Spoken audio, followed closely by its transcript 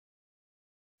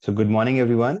So good morning,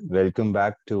 everyone. Welcome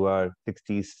back to our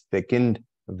 62nd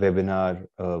webinar,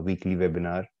 weekly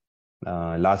webinar.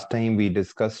 Last time we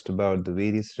discussed about the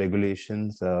various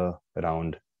regulations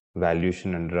around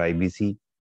valuation under IBC.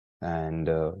 And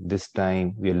this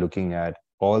time we are looking at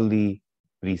all the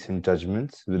recent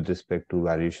judgments with respect to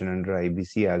valuation under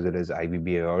IBC as well as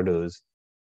IBBI orders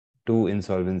to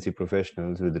insolvency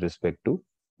professionals with respect to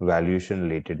valuation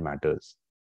related matters.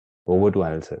 Over to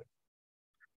Anil, sir.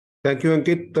 Thank you,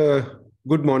 Ankit.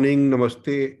 Good morning,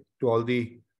 namaste to all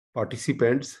the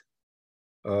participants.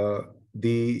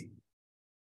 The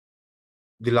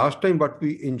last time what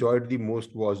we enjoyed the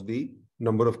most was the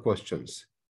number of questions,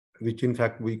 which in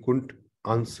fact we couldn't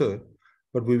answer,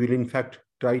 but we will in fact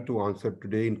try to answer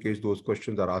today in case those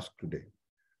questions are asked today.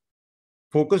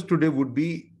 Focus today would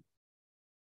be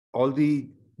all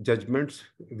the judgments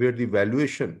where the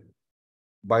valuation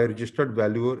by a registered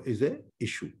valuer is an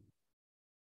issue.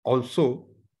 Also,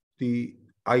 the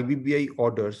IBBI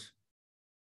orders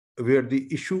where the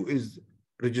issue is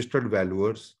registered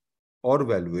valuers or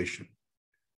valuation.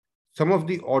 Some of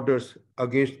the orders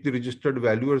against the registered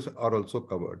valuers are also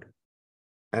covered.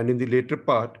 And in the later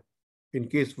part, in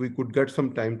case we could get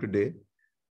some time today,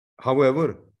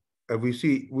 however,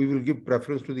 we will give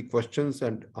preference to the questions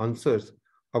and answers.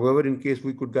 However, in case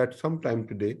we could get some time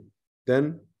today,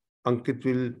 then Ankit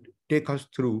will take us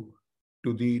through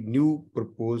to the new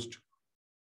proposed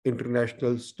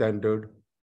international standard,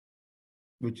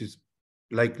 which is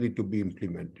likely to be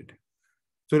implemented.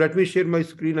 So let me share my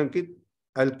screen, Ankit.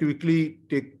 I'll quickly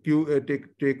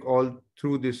take all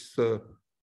through this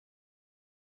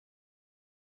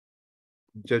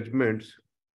judgments.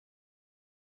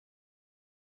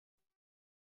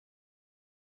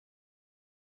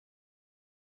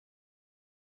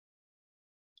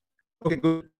 Okay,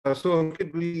 good. So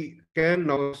Ankit, we can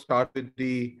now start with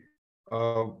the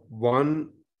one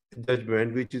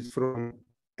judgment, which is from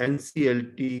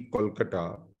NCLT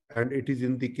Kolkata, and it is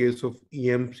in the case of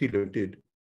EMC Limited,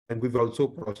 and we've also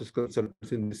processed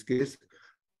consultants in this case.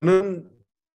 Anil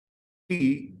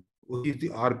T is the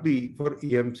RP for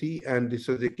EMC, and this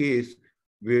was a case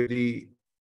where the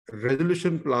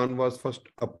resolution plan was first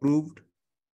approved.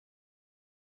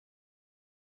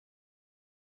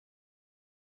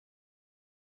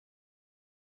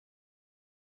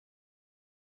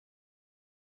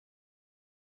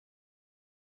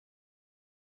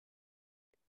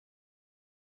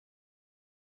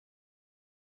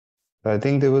 I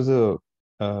think there was a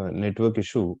network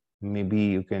issue. Maybe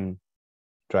you can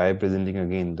try presenting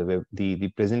again. The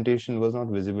presentation was not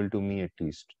visible to me at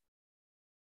least.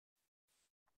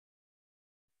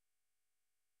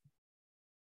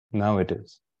 Now it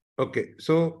is. Okay,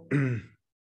 so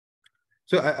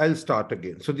I'll start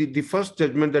again. So the first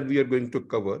judgment that we are going to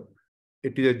cover,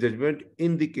 it is a judgment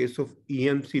in the case of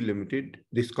EMC Limited.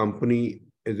 This company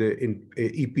is a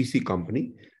EPC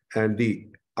company, and the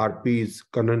RP is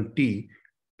Kanan T.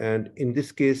 And in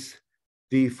this case,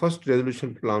 the first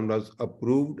resolution plan was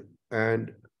approved,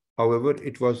 and however,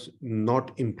 it was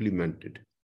not implemented.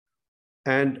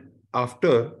 And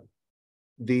after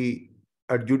the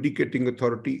adjudicating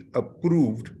authority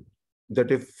approved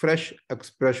that a fresh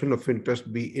expression of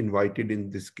interest be invited in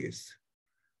this case.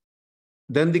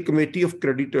 Then the committee of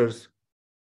creditors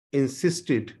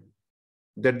insisted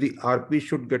that the RP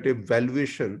should get a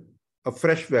valuation, a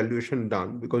fresh valuation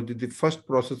done, because the first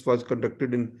process was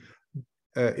conducted in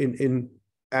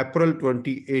April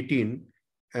 2018,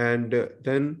 and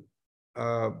then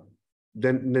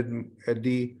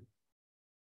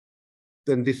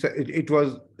it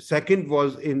was second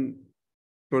was in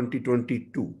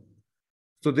 2022.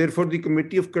 So therefore, the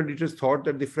committee of creditors thought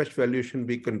that the fresh valuation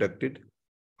be conducted.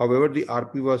 However, the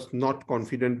RP was not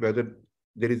confident whether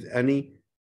there is any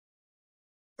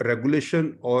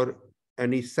regulation or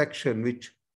any section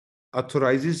which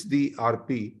authorizes the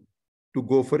RP to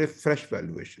go for a fresh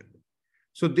valuation.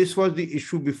 So this was the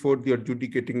issue before the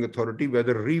adjudicating authority,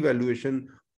 whether revaluation,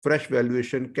 fresh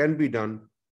valuation can be done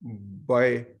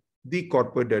by the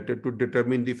corporate debtor to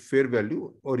determine the fair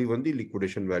value or even the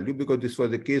liquidation value, because this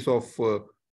was a case of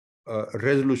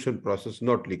resolution process,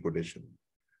 not liquidation.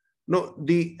 Now,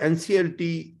 the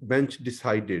NCLT bench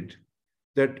decided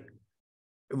that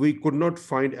we could not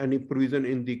find any provision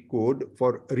in the code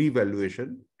for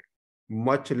revaluation,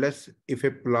 much less if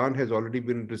a plan has already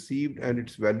been received and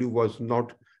its value was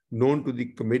not known to the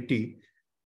committee,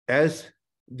 as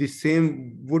the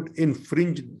same would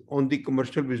infringe on the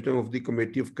commercial wisdom of the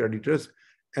committee of creditors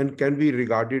and can be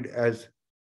regarded as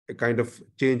a kind of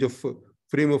change of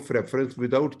frame of reference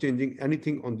without changing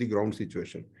anything on the ground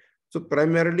situation. So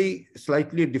primarily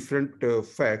slightly different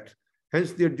fact.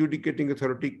 Hence the adjudicating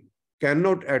authority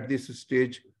cannot at this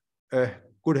stage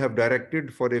could have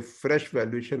directed for a fresh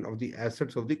valuation of the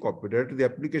assets of the corporate debtor. The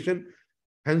application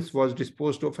hence was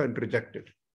disposed of and rejected.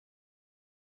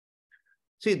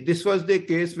 See, this was the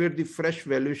case where the fresh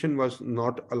valuation was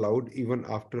not allowed even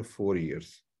after 4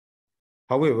 years.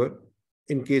 However,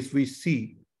 in case we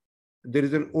see, there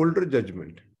is an older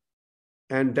judgment,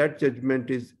 and that judgment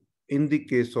is in the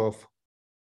case of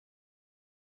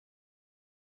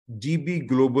GB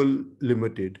Global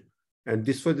Limited, and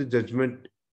this was a judgment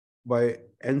by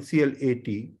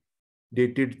NCLAT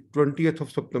dated 20th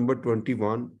of September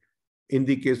 21 in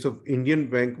the case of Indian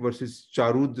Bank versus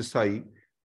Charu Desai,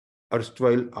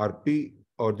 erstwhile RP,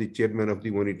 or the chairman of the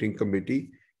monitoring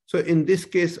committee. So in this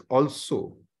case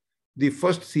also, the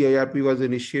first CIRP was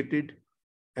initiated,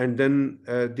 and then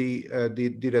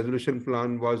the resolution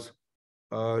plan was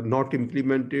not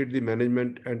implemented. The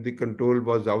management and the control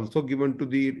was also given to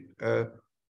the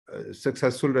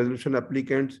successful resolution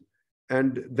applicants,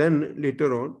 and then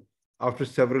later on, after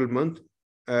several months,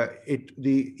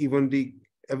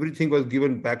 everything was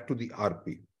given back to the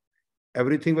RP.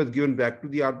 Everything was given back to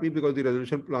the RP because the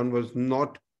resolution plan was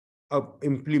not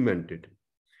implemented.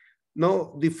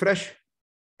 Now, the fresh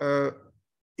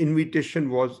invitation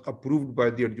was approved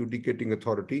by the adjudicating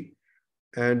authority,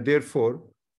 and therefore,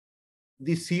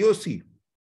 the COC,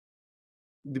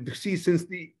 since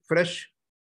the fresh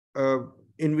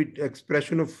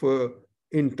expression of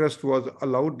interest was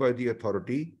allowed by the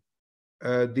authority,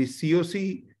 the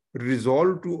COC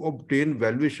resolved to obtain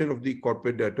valuation of the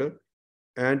corporate debtor,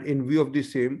 and in view of the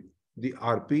same, the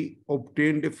RP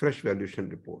obtained a fresh valuation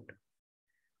report.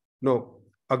 Now,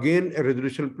 again, a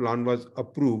resolution plan was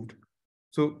approved.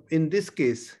 So in this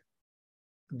case,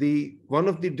 one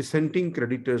of the dissenting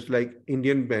creditors like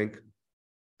Indian Bank,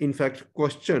 in fact,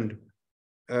 questioned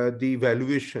the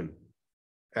valuation,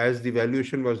 as the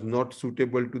valuation was not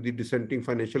suitable to the dissenting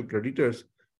financial creditors.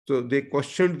 So they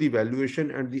questioned the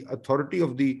valuation and the authority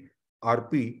of the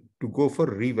RP to go for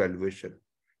revaluation.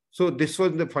 So this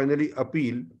was the finally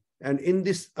appeal. And in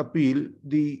this appeal,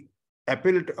 the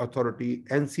appellate authority,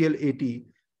 NCLAT,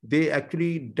 they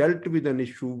actually dealt with an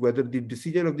issue whether the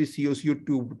decision of the COC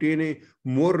to obtain a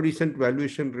more recent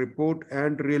valuation report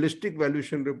and realistic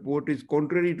valuation report is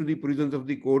contrary to the provisions of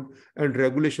the code and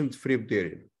regulations framed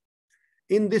therein.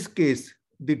 In this case,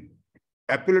 the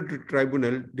appellate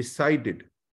tribunal decided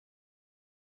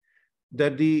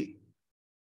that the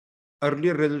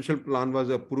earlier resolution plan was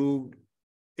approved,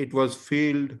 it was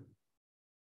failed,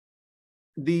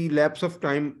 the lapse of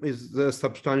time is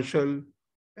substantial,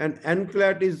 and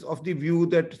NCLAT is of the view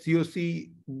that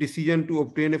COC decision to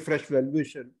obtain a fresh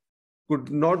valuation could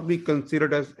not be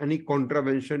considered as any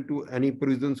contravention to any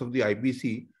provisions of the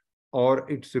IBC or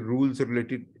its rules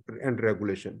related and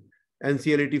regulation.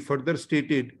 NCLAT further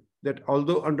stated that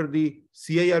although under the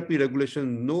CIRP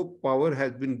regulation, no power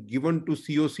has been given to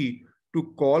COC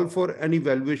to call for any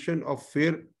valuation of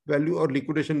fair value or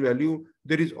liquidation value,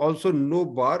 there is also no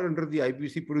bar under the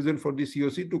IBC provision for the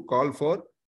COC to call for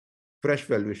fresh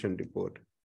valuation report.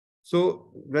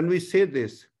 So when we say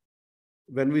this,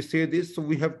 so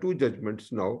we have two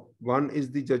judgments now. One is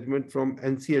the judgment from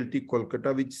NCLT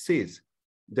Kolkata, which says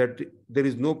that there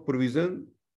is no provision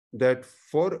that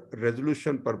for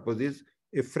resolution purposes,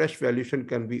 a fresh valuation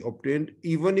can be obtained,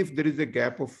 even if there is a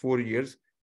gap of 4 years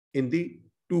in the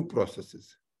two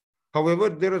processes. However,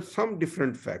 there are some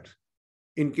different facts.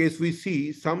 In case we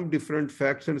see some different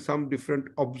facts and some different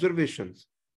observations,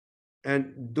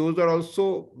 and those are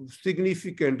also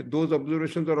significant. Those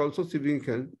observations are also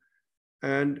significant.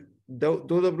 And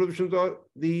those observations are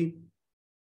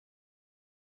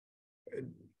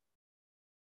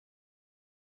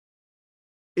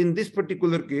in this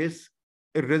particular case,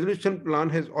 a resolution plan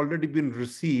has already been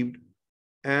received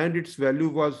and its value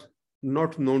was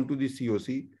not known to the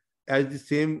COC, as the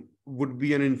same would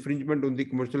be an infringement on the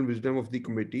commercial wisdom of the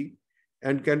committee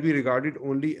and can be regarded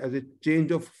only as a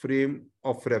change of frame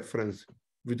of reference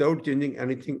without changing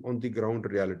anything on the ground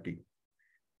reality.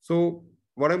 So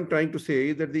what I'm trying to say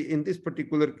is that in this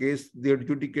particular case, the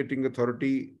adjudicating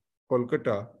authority,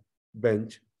 Kolkata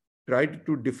bench, tried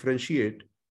to differentiate,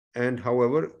 and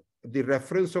however, the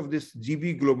reference of this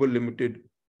GB Global Limited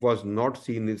was not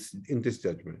seen in this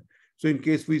judgment. So in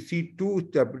case we see two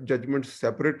judgments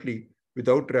separately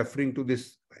without referring to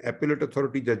this appellate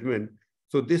authority judgment,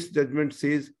 so this judgment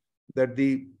says that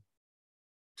the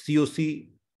COC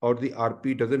or the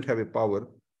RP doesn't have a power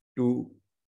to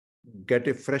get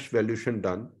a fresh valuation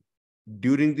done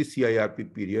during the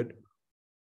CIRP period,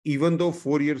 even though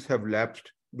 4 years have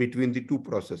lapsed between the two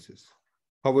processes.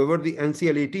 However, the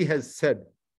NCLAT has said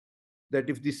that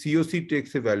if the COC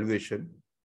takes a valuation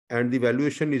and the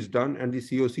valuation is done, and the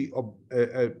COC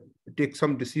takes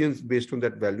some decisions based on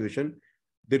that valuation,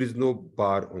 there is no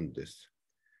bar on this.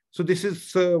 So this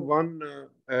is one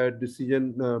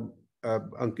decision,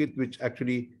 Ankit, which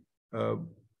actually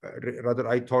rather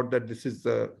I thought that this is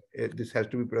this has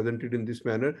to be presented in this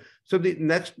manner. So the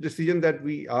next decision that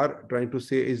we are trying to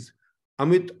say is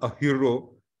Amit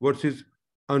Ahiro versus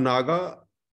Anaga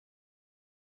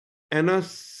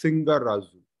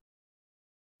Anasingarazu.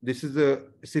 This is the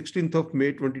 16th of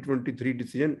May 2023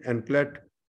 decision, NCLAT,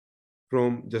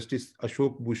 from Justice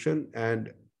Ashok Bhushan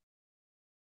and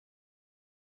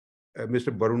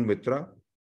Mr. Barun Mitra.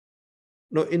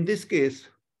 Now, in this case,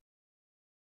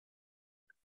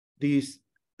 the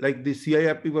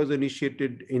CIRP was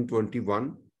initiated in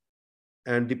 21,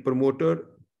 and the promoter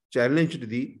challenged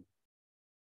the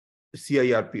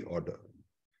CIRP order.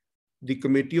 The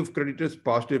Committee of Creditors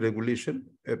passed a resolution,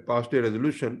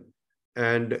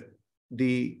 and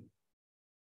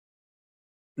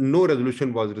no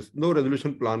resolution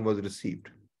plan was received.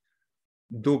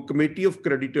 The Committee of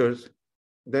Creditors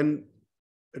then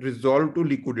resolved to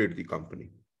liquidate the company,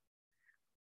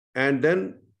 and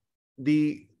then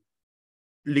the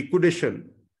liquidation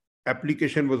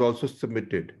application was also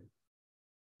submitted,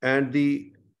 and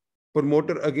the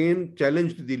promoter again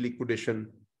challenged the liquidation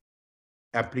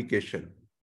application.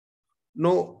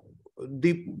 Now,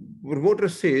 the promoter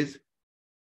says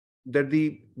that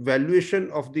the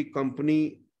valuation of the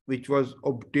company which was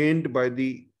obtained by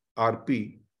the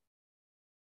RP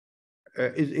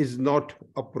is not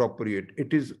appropriate.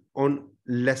 It is on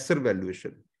lesser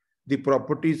valuation. The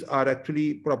properties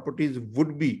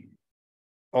would be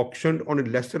auctioned on a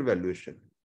lesser valuation.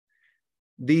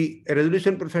 The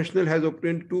resolution professional has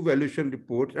obtained 2 valuation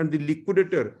reports, and the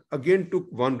liquidator again took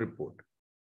 1 report,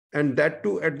 and that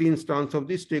too at the instance of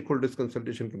the Stakeholders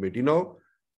Consultation Committee. Now,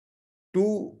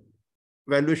 2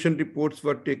 valuation reports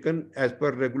were taken as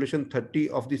per Regulation 30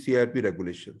 of the CIRP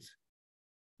regulations.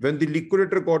 When the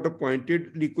liquidator got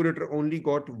appointed, liquidator only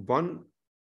got 1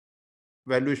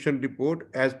 valuation report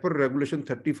as per Regulation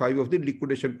 35 of the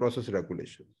Liquidation Process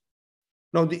Regulations.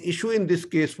 Now, the issue in this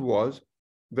case was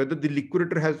whether the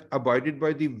liquidator has abided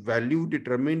by the value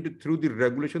determined through the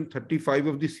Regulation 35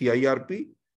 of the CIRP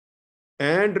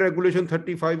and Regulation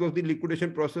 35 of the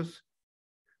liquidation process.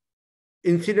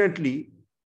 Incidentally,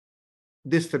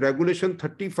 this Regulation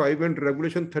 35 and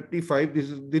Regulation 35, this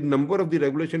is the number of the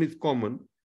regulation is common,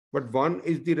 but one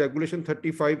is the Regulation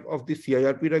 35 of the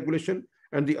CIRP regulation,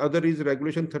 and the other is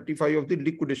Regulation 35 of the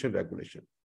liquidation regulation.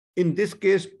 In this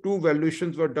case, 2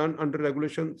 valuations were done under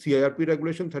Regulation CIRP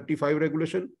regulation, 35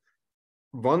 regulation.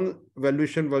 1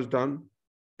 valuation was done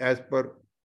as per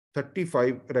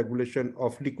 35 regulation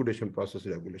of liquidation process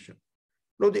regulation.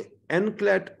 Now, the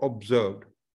NCLAT observed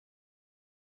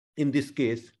in this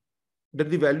case that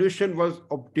the valuation was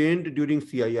obtained during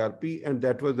CIRP, and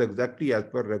that was exactly as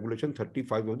per Regulation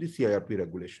 35 of the CIRP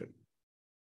regulation.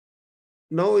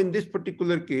 Now, in this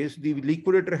particular case, the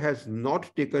liquidator has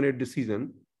not taken a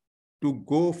decision to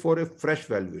go for a fresh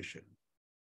valuation.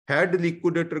 Had the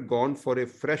liquidator gone for a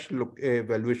fresh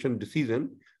valuation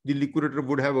decision, the liquidator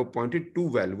would have appointed 2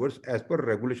 valuers as per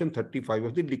Regulation 35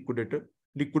 of the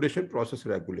liquidation process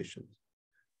regulations.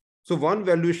 So 1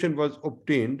 valuation was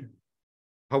obtained.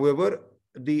 However,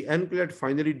 the NCLAT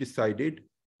finally decided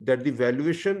that the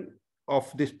valuation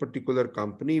of this particular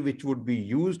company, which would be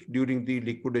used during the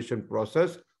liquidation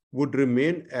process, would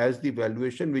remain as the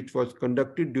valuation which was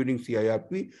conducted during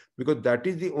CIRP, because that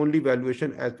is the only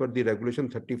valuation as per the Regulation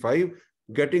 35.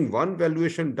 Getting 1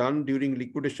 valuation done during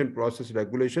liquidation process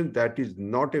regulation, that is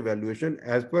not a valuation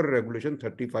as per Regulation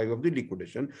 35 of the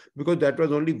liquidation, because that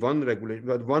was only 1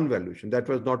 valuation, that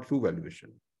was not 2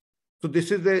 valuation. So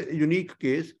this is a unique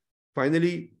case.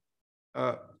 Finally,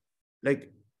 the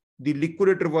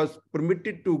liquidator was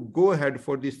permitted to go ahead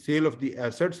for the sale of the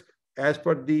assets as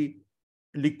per the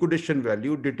liquidation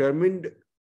value determined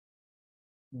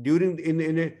during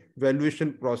in a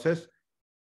valuation process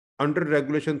under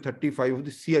Regulation 35 of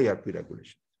the CIRP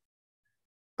regulation.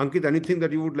 Ankit, anything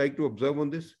that you would like to observe on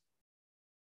this?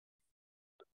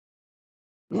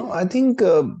 No, I think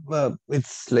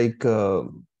it's like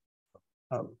no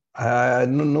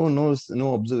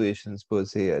observations per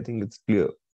se. I think it's clear.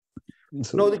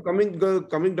 So, now,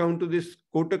 coming down to this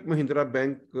Kotak Mahindra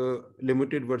Bank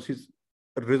Limited versus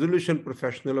Resolution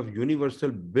Professional of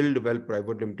Universal Build Well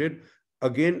Private Limited,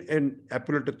 again an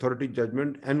appellate authority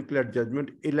judgment, NCLAT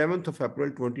judgment, 11th of April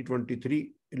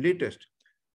 2023, latest.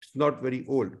 It's not very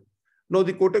old. Now,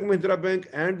 the Kotak Mahindra Bank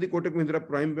and the Kotak Mahindra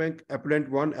Prime Bank, appellant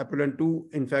 1, appellant 2,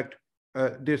 in fact,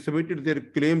 they submitted their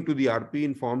claim to the RP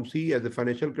in Form C as a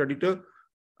financial creditor.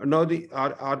 Now the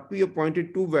RP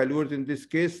appointed two valuers in this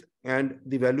case, and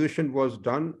the valuation was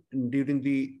done during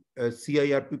the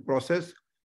CIRP process,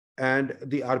 and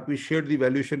the RP shared the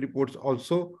valuation reports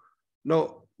also.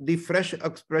 Now the fresh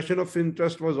expression of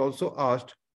interest was also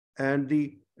asked, and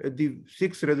the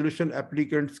 6 resolution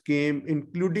applicants came,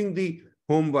 including the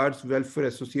Home Buyers Welfare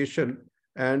Association.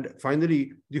 And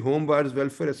finally, the Home Buyers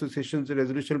Welfare Association's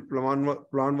resolution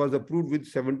plan was approved with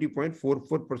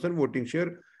 70.44% voting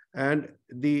share, and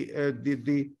the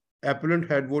appellant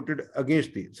had voted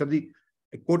against the. So the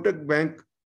Kotak Bank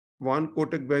 1,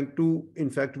 Kotak Bank 2, in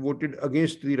fact, voted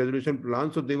against the resolution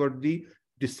plan. So they were the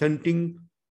dissenting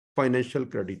financial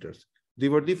creditors. They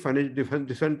were the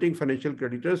dissenting financial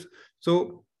creditors.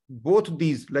 So both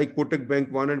these, like Kotak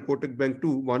Bank 1 and Kotak Bank 2,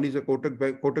 one is a Kotak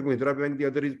Mahindra Bank, the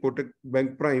other is Kotak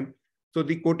Bank Prime. So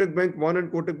the Kotak Bank 1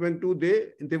 and Kotak Bank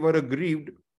 2, they were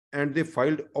aggrieved, and they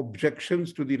filed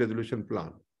objections to the resolution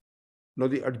plan. Now,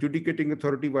 the adjudicating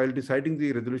authority, while deciding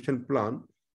the resolution plan,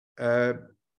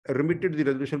 remitted the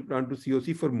resolution plan to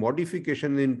COC for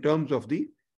modification in terms of the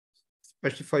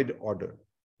specified order.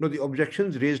 Now, the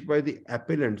objections raised by the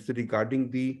appellants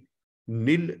regarding the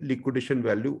nil liquidation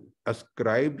value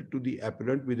ascribed to the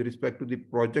appellant with respect to the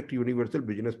project Universal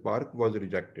Business Park was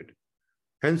rejected.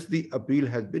 Hence, the appeal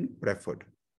has been preferred.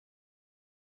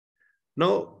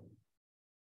 Now,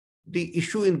 the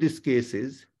issue in this case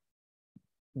is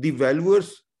the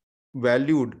valuers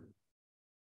valued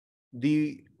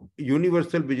the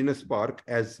Universal Business Park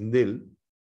as nil.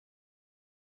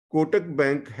 Kotak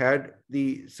Bank had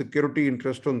the security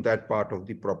interest on that part of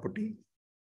the property.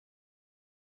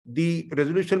 The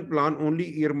resolution plan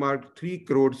only earmarked 3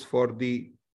 crores for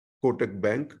the Kotak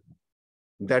Bank.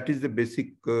 That is the basic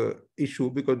issue,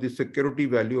 because the security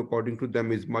value according to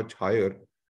them is much higher.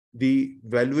 The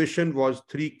valuation was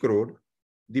 3 crore.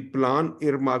 The plan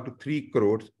earmarked 3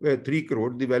 crores.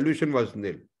 The valuation was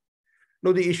nil.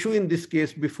 Now, the issue in this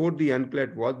case before the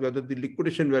NCLAT was whether the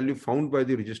liquidation value found by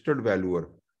the registered valuer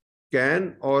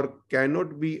can or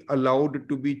cannot be allowed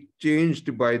to be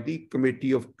changed by the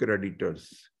committee of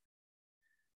creditors.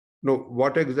 Now,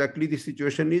 what exactly the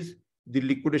situation is? The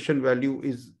liquidation value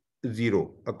is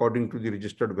 0 according to the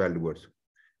registered valuers.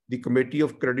 The committee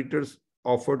of creditors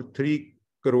offered 3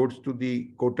 crores to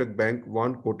the Kotak Bank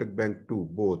 1, Kotak Bank 2,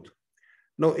 both.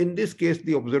 Now, in this case,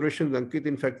 the observations, Ankit,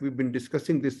 in fact, we've been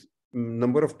discussing this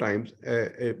number of times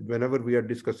whenever we are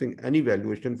discussing any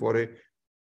valuation for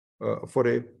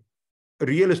a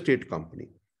real estate company.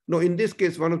 Now, in this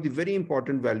case, one of the very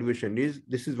important valuation is,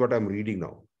 this is what I'm reading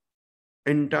now.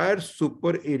 Entire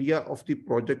super area of the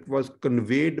project was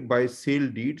conveyed by sale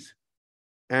deeds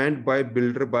and by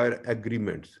builder-buyer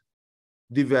agreements.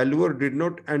 The valuer did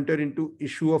not enter into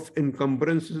issue of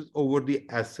encumbrances over the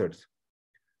assets.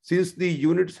 Since the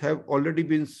units have already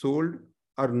been sold,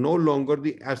 are no longer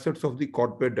the assets of the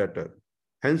corporate debtor.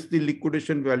 Hence, the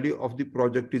liquidation value of the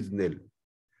project is nil.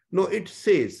 No, it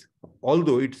says,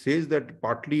 although it says that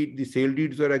partly the sale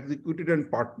deeds are executed and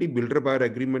partly builder-buyer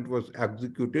agreement was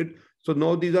executed. So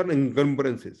now these are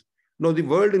encumbrances. Now the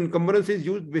word encumbrance is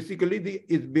used basically,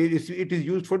 it is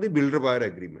used for the builder-buyer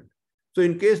agreement. So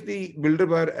in case the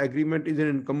builder-buyer agreement is an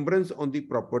encumbrance on the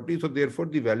property, so therefore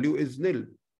the value is nil.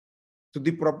 So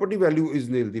the property value is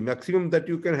nil. The maximum that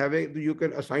you can have, you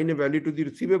can assign a value to the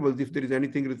receivables if there is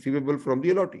anything receivable from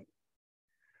the allottee.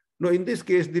 Now, in this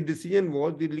case, the decision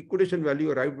was the liquidation value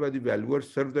arrived by the valuer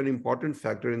serves an important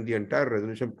factor in the entire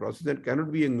resolution process and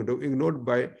cannot be ignored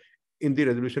in the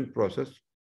resolution process.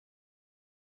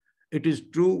 It is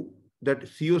true that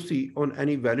COC on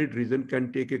any valid reason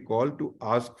can take a call to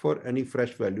ask for any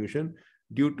fresh valuation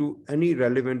due to any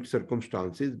relevant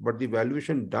circumstances, but the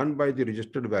valuation done by the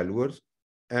registered valuers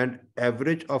and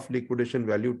average of liquidation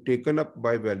value taken up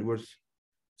by valuers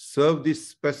serve these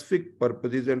specific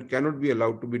purposes and cannot be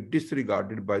allowed to be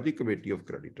disregarded by the committee of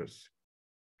creditors.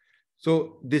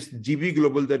 So this GB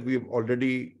Global that we have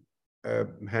already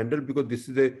handled, because this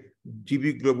is a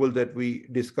GB Global that we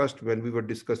discussed when we were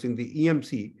discussing the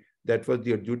EMC, that was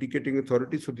the adjudicating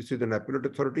authority. So this is an appellate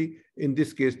authority. In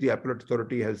this case, the appellate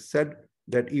authority has said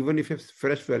that even if a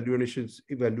fresh evaluation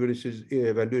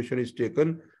is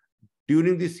taken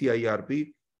during the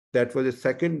CIRP, that was a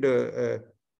second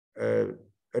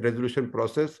resolution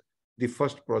process. The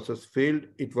first process failed.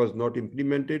 It was not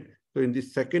implemented. So in the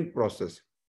second process,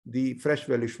 the fresh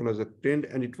valuation was obtained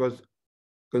and it was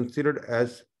considered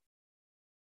as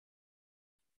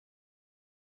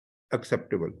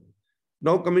acceptable.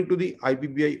 Now coming to the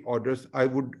IBBI orders, I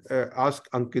would ask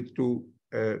Ankit to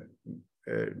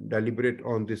deliberate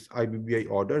on this IBBI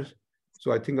orders.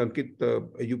 So I think, Ankit,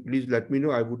 you please let me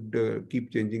know. I would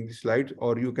keep changing the slides,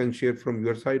 or you can share from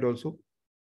your side also.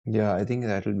 Yeah, I think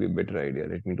that will be a better idea.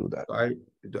 Let me do that.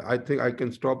 I think I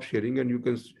can stop sharing and you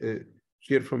can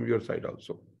share from your side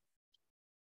also.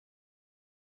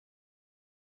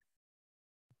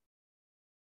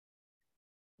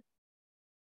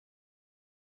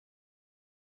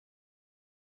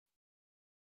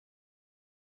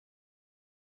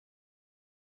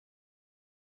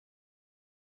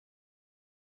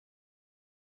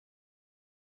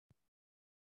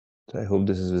 So I hope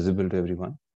this is visible to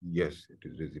everyone. Yes, it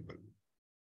is visible.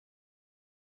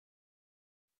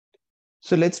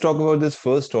 So let's talk about this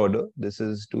first order. This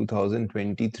is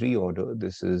 2023 order.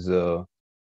 This is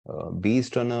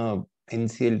based on a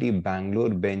NCLT Bangalore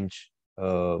bench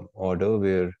order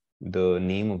where the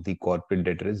name of the corporate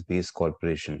debtor is Base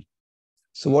Corporation.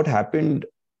 So what happened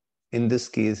in this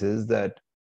case is that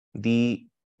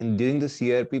during the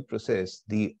CRP process,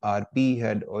 the RP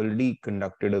had already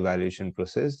conducted a valuation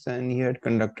process, and he had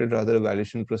conducted rather a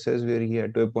valuation process where he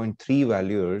had to appoint 3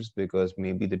 valuers because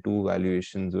maybe the 2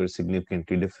 valuations were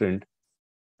significantly different.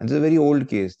 And it's a very old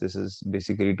case. This is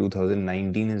basically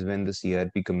 2019 is when the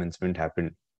CRP commencement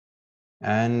happened.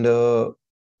 And uh,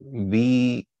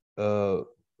 we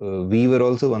were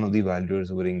also one of the valuers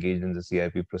who were engaged in the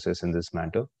CRP process in this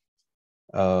matter.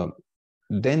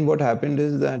 Then what happened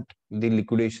is that the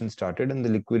liquidation started and the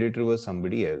liquidator was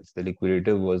somebody else. The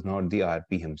liquidator was not the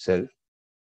RP himself.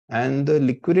 And the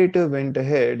liquidator went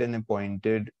ahead and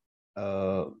appointed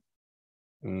uh,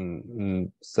 an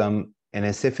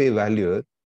SFA valuer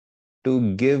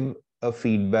to give a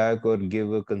feedback or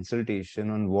give a consultation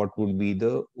on what would be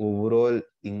the overall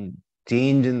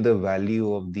change in the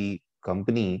value of the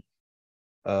company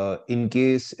in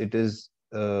case it is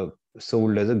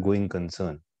sold as a going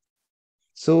concern.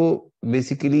 So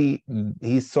basically,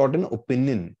 he sought an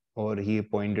opinion or he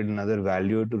appointed another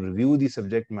valuer to review the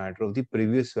subject matter of the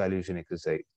previous valuation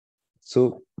exercise.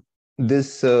 So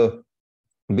this,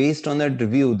 based on that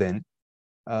review, then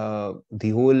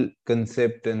the whole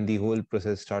concept and the whole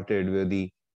process started where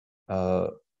uh,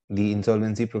 the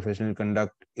insolvency professional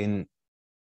conduct in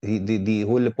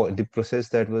the process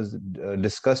that was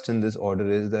discussed in this order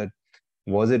is that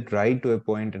was it right to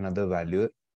appoint another valuer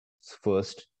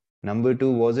first? Number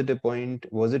two, was it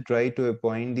right to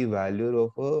appoint the valuer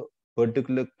of a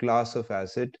particular class of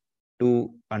asset to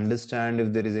understand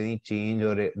if there is any change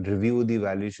or review the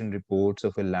valuation reports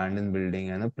of a land and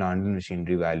building and a plant and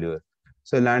machinery valuer?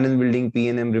 So land and building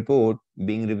P&M report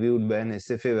being reviewed by an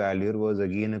SFA valuer was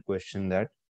again a question that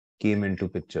came into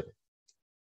picture.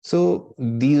 So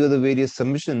these are the various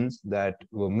submissions that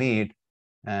were made,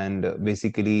 and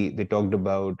basically they talked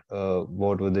about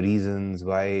what were the reasons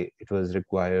why it was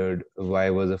required,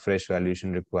 why was a fresh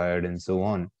valuation required, and so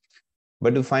on.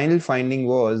 But the final finding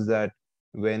was that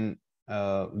when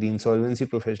the insolvency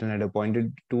professional had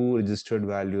appointed 2 registered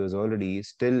valuers already,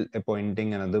 still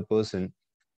appointing another person,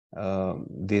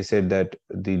 they said that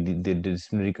the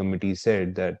disciplinary committee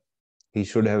said that he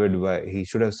should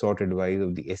have sought advice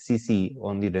of the SEC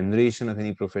on the remuneration of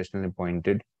any professional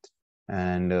appointed.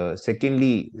 And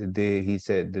secondly, he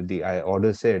said that the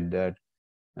order said that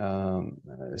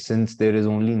since there is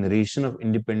only narration of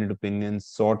independent opinions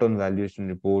sought on valuation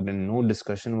report and no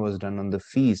discussion was done on the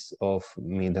fees of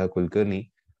Medha Kulkarni,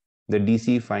 the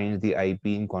DC finds the IP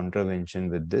in contravention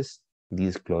with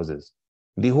these clauses.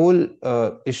 The whole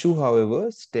issue, however,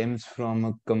 stems from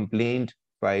a complaint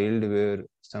filed where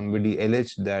somebody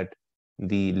alleged that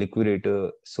the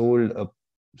liquidator sold a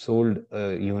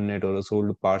unit or sold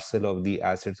a parcel of the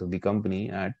assets of the company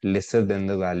at lesser than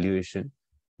the valuation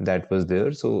that was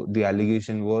there. So the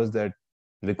allegation was that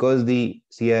because the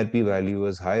CRP value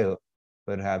was higher,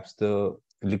 perhaps the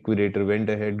liquidator went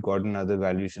ahead, got another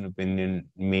valuation opinion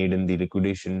made in the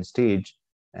liquidation stage,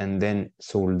 and then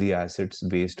sold the assets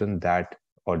based on that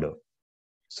order.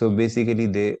 So basically,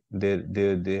 they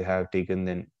have taken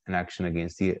then an action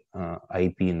against the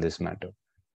IP in this matter.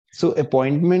 So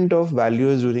appointment of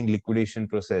valuers during liquidation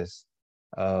process,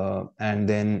 and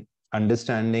then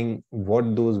understanding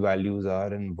what those values are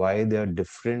and why they are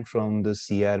different from the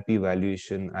CRP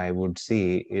valuation, I would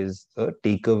say, is a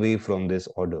takeaway from this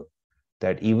order.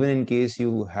 That even in case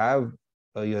you're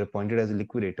appointed as a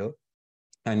liquidator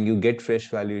and you get fresh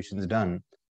valuations done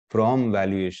from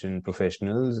valuation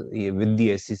professionals with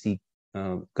the SEC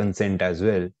consent as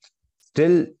well,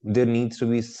 still there needs to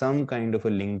be some kind of a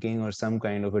linking or some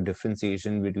kind of a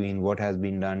differentiation between what has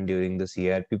been done during the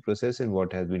CRP process and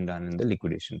what has been done in the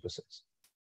liquidation process,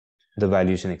 the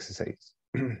valuation exercise.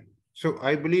 So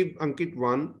I believe, Ankit,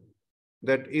 one,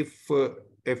 that if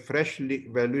a fresh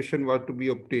valuation were to be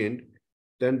obtained,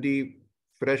 then the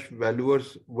fresh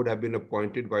valuers would have been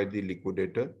appointed by the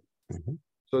liquidator.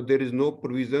 So there is no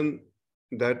provision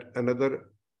that another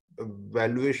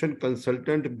valuation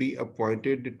consultant be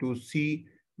appointed to see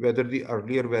whether the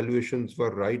earlier valuations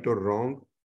were right or wrong.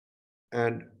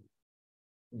 And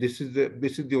this is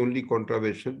the only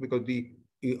contravention, because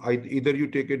either you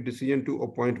take a decision to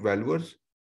appoint valuers,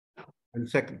 and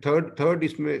third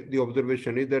is the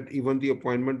observation is that even the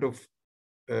appointment of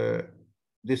uh,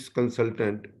 this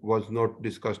consultant was not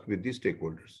discussed with the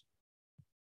stakeholders.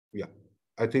 Yeah,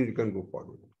 I think you can go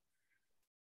forward.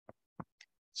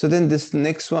 So then this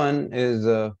next one is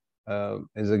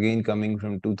again coming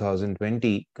from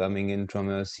 2020, coming in from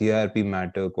a CRP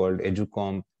matter called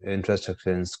Educomp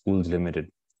Infrastructure and Schools Limited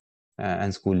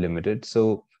and School Limited.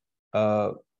 So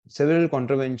several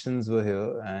contraventions were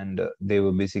here, and they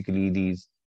were basically these.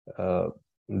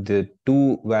 The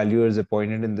two valuers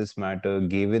appointed in this matter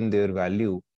gave in their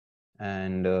value,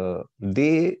 and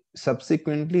they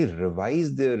subsequently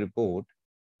revised their report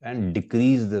and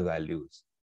decreased the values.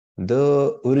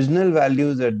 The original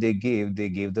values that they gave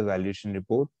the valuation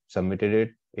report, submitted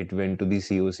it. It went to the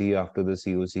COC. After the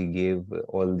COC gave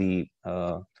all the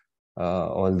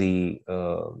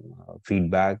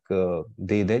feedback,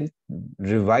 they then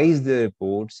revised the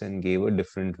reports and gave a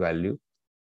different value.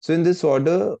 So in this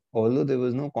order, although there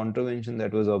was no contravention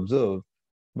that was observed,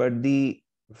 but the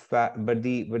but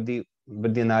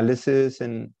the analysis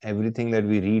and everything that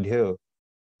we read here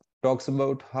talks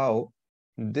about how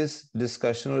this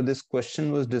discussion or this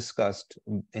question was discussed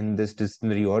in this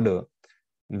disciplinary order,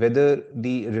 whether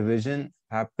the revision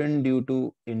happened due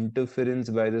to interference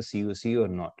by the COC or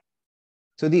not.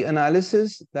 So the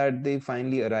analysis that they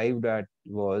finally arrived at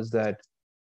was that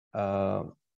uh,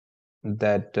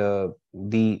 the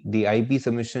IP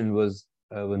submission was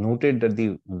noted that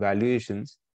the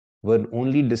valuations were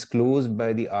only disclosed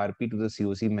by the RP to the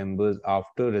COC members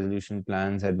after resolution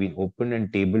plans had been opened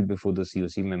and tabled before the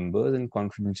COC members, and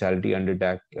confidentiality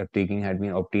undertaking had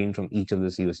been obtained from each of the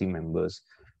COC members.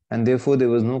 And therefore, there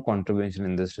was no contravention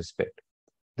in this respect.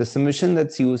 The submission that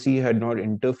COC had not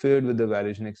interfered with the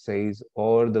valuation exercise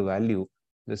or the value,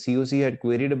 the COC had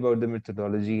queried about the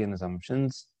methodology and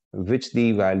assumptions which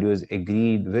the valuers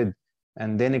agreed with,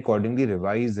 and then accordingly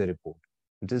revised the report.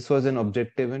 This was an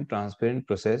objective and transparent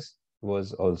process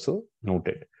was also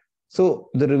noted. So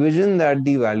the revision that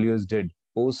the valuers did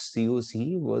post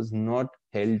COC was not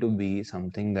held to be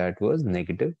something that was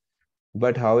negative.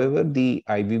 But however, the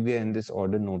IBBI in this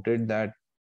order noted a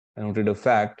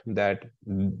fact that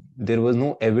there was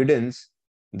no evidence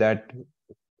that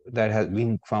has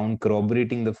been found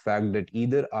corroborating the fact that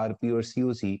either RP or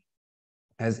COC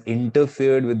has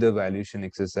interfered with the valuation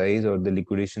exercise or the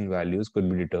liquidation values could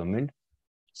be determined.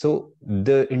 So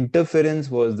the interference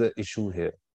was the issue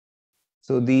here.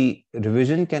 So the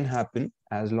revision can happen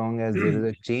as long as there is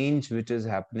a change which is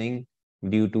happening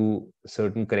due to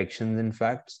certain corrections in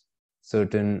facts,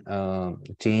 certain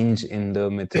change in the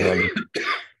methodology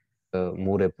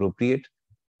more appropriate.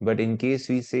 But in case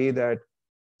we say that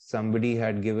somebody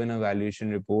had given a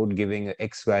valuation report giving a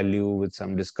X value with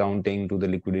some discounting to the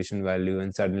liquidation value,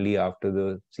 and suddenly after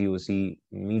the COC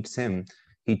meets him,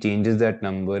 he changes that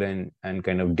number and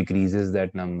kind of decreases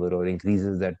that number or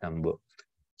increases that number.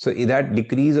 So that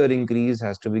decrease or increase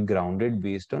has to be grounded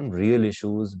based on real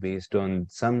issues, based on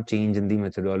some change in the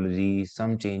methodology,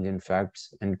 some change in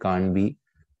facts, and can't be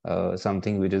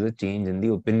something which is a change in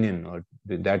the opinion, or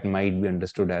that might be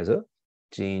understood as a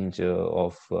change as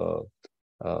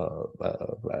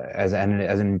an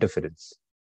interference.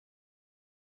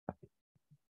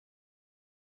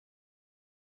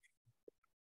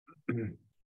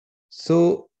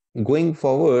 So going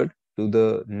forward to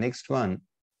the next one,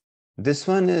 this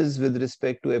one is with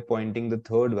respect to appointing the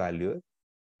third valuer,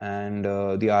 and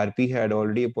the RP had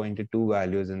already appointed two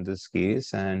valuers in this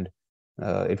case, and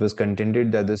it was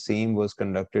contended that the same was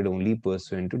conducted only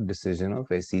pursuant to decision of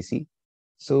SEC.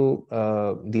 So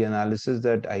the analysis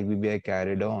that IBBI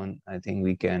carried on, I think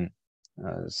we can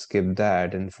skip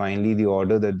that. And finally, the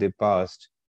order that they passed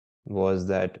was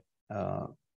that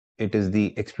it is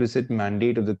the explicit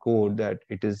mandate of the code that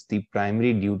it is the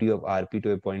primary duty of RP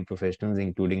to appoint professionals,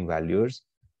 including valuers,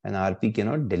 and RP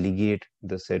cannot delegate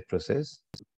the said process.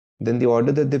 Then the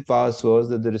order that they passed was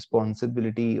that the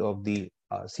responsibility of the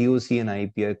COC and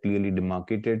IP are clearly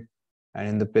demarcated. And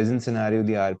in the present scenario,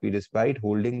 the RP, despite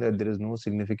holding that there is no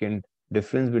significant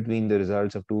difference between the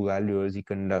results of two valuers, he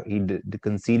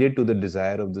conceded to the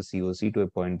desire of the COC to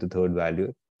appoint the third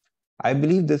valuer. I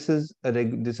believe this is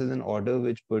an order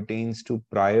which pertains to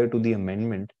prior to the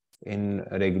amendment in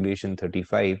Regulation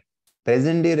 35.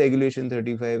 Present day Regulation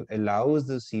 35 allows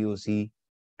the COC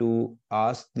to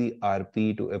ask the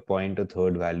RP to appoint a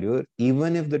third valuer,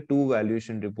 even if the two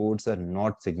valuation reports are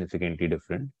not significantly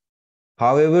different.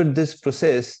 However, this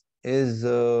process is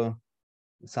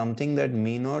something that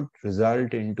may not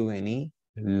result into any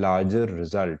larger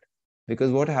result,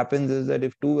 because what happens is that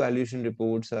if two valuation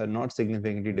reports are not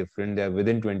significantly different, they are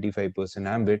within 25%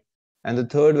 ambit, and the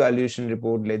third valuation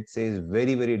report, let's say, is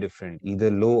very, very different,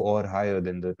 either low or higher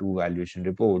than the two valuation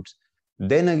reports,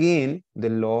 then again the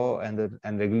law and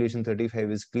regulation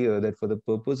 35 is clear that for the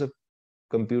purpose of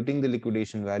computing the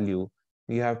liquidation value,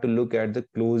 we have to look at the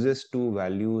closest two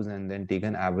values and then take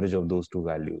an average of those two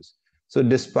values. So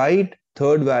despite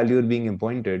third valuer being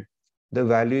appointed, the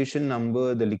valuation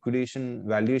number, the liquidation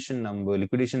valuation number,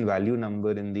 liquidation value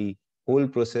number in the whole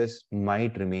process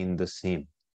might remain the same,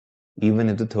 even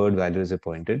if the third valuer is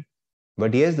appointed.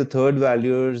 But yes, the third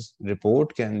valuer's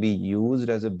report can be used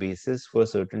as a basis for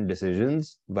certain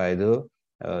decisions by the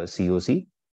COC.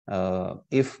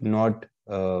 If not,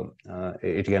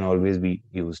 it can always be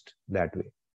used that way.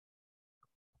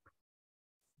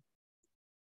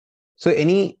 So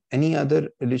any other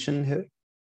addition here?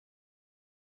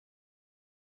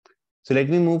 So let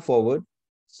me move forward.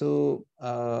 So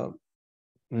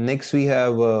next we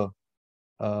have we're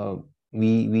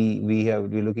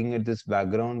looking at this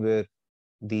background where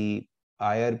the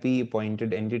IRP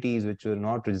appointed entities which were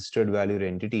not registered valuer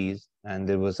entities, and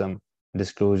there was some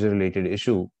disclosure related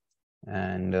issue,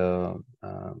 and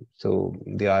so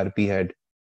the RP had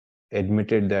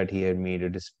admitted that he had made a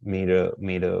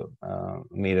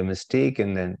mistake,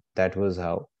 and then that was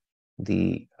how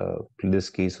the this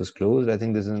case was closed. I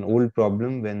think this is an old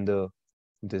problem when I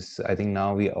think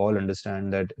now we all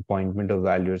understand that appointment of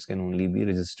valuers can only be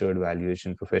registered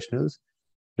valuation professionals.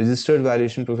 Registered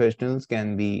valuation professionals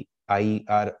can be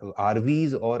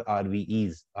RVs or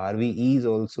RVEs. RVEs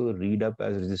also read up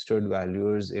as registered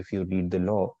valuers if you read the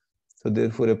law. So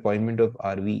therefore, appointment of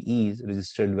RVEs,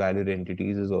 registered valuer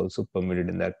entities, is also permitted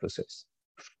in that process.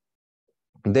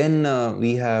 Then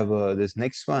we have this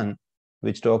next one,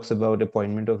 which talks about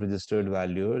appointment of registered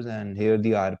valuers. And here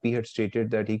the RP had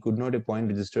stated that he could not appoint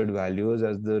registered valuers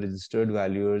as the registered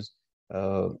valuers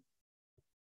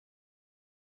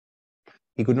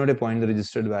he could not appoint the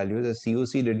registered valuers as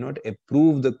COC did not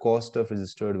approve the cost of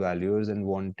registered valuers and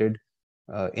wanted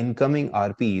incoming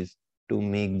RPs to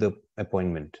make the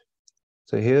appointment.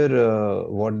 So here,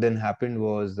 what then happened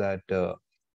was that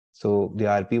so the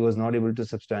RP was not able to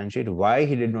substantiate why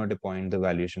he did not appoint the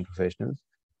valuation professionals.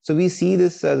 So we see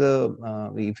this as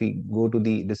if we go to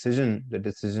the decision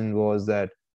was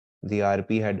that the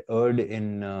RP had erred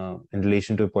in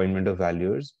relation to appointment of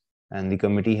valuers, and the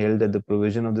committee held that the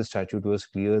provision of the statute was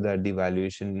clear that the valuer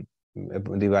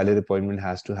appointment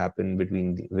has to happen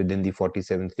within the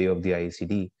 47th day of the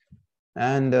ICD.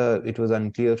 And it was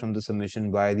unclear from the submission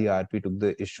why the RP took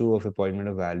the issue of appointment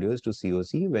of valuers to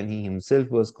COC when he himself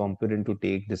was competent to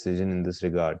take decision in this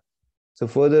regard. So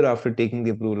further, after taking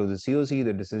the approval of the COC,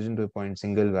 the decision to appoint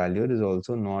single valuer is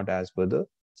also not as per the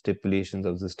stipulations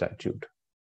of the statute.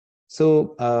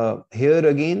 So here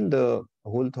again, the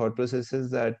whole thought process is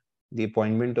that the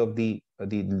appointment of maybe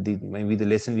the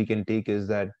lesson we can take is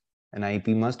that an IP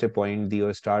must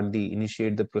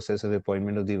initiate the process of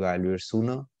appointment of the valuer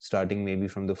sooner, starting maybe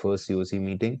from the first COC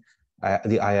meeting,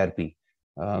 the IRP.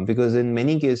 Because in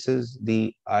many cases,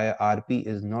 the IRP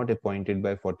is not appointed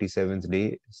by 47th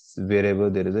day wherever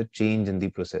there is a change in the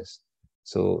process.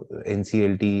 So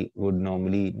NCLT would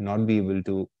normally not be able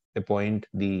to appoint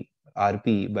the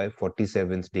RP by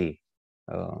 47th day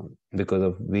because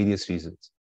of various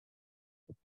reasons.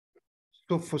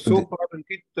 So so far,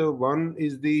 Ankit, one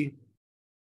is the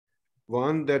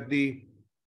one that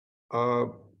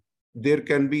there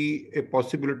can be a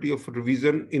possibility of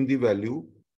revision in the value.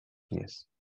 Yes.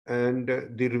 And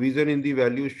the revision in the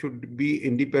value should be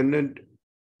independent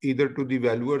either to the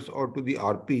valuers or to the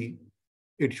RP.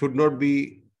 It should not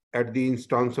be at the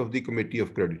instance of the committee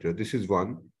of creditors. This is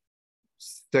one.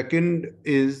 Second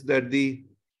is that the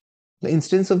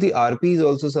instance of the RP is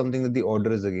also something that the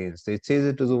order is against. It says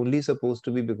it is only supposed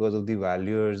to be because of the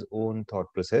valuer's own thought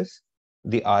process.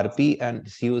 The RP and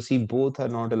COC both are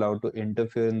not allowed to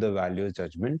interfere in the valuer's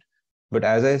judgment. But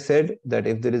as I said, that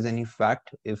if there is any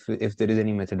fact, if there is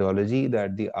any methodology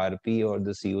that the RP or the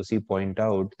COC point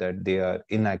out that they are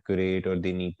inaccurate or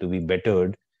they need to be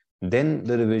bettered, then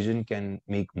the revision can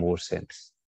make more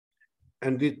sense.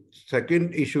 And the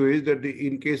second issue is that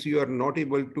in case you are not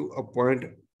able to appoint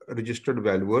registered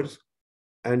valuers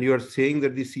and you are saying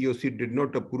that the COC did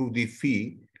not approve the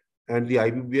fee and the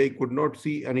IBBI could not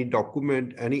see any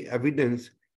document, any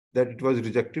evidence that it was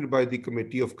rejected by the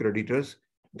committee of creditors,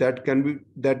 that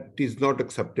is not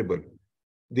acceptable.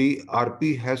 The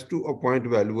RP has to appoint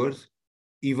valuers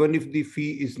even if the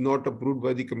fee is not approved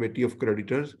by the committee of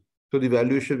creditors, So the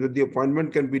valuation with the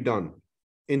appointment can be done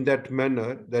in that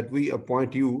manner that we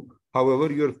appoint you.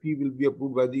 However, your fee will be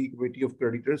approved by the committee of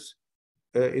creditors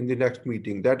in the next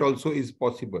meeting. That also is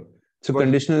possible. So But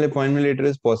conditional appointment letter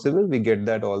is possible. We get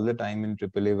that all the time in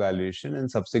AAA valuation. And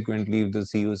subsequently, if the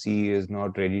COC is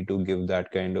not ready to give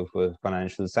that kind of a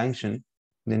financial sanction,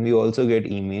 then we also get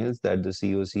emails that the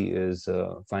COC is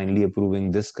finally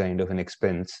approving this kind of an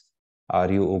expense.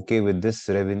 Are you okay with this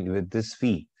revenue, with this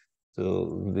fee?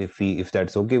 So if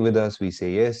that's okay with us, we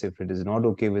say yes. If it is not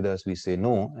okay with us, we say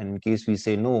no. And in case we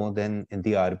say no, then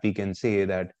the RP can say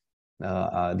that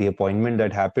the appointment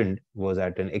that happened was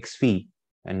at an X fee,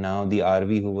 and now the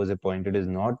RV who was appointed is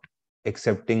not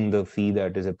accepting the fee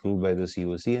that is approved by the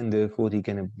COC, and therefore he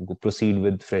can proceed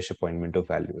with fresh appointment of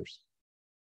valuers.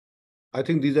 I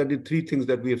think these are the three things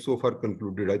that we have so far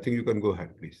concluded. I think you can go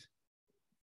ahead, please.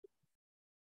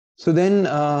 So then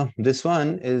this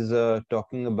one is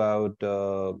talking about,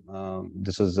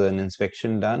 this was an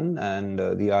inspection done, and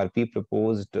the RP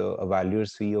proposed a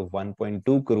valuer's fee of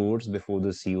 1.2 crores before the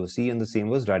COC, and the same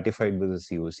was ratified by the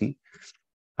COC.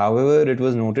 However, it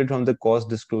was noted from the cost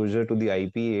disclosure to the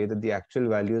IPA that the actual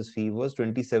valuer's fee was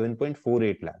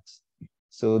 27.48 lakhs.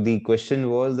 So the question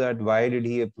was that why did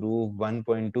he approve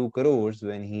 1.2 crores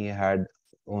when he had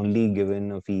only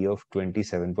given a fee of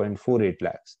 27.48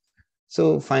 lakhs?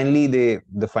 So finally,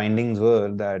 the findings were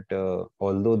that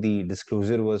although the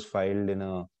disclosure was filed in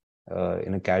a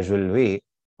casual way,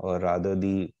 or rather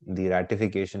the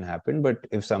ratification happened, but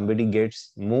if somebody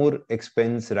gets more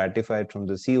expense ratified from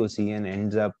the COC and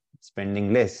ends up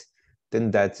spending less, then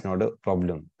that's not a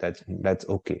problem. That's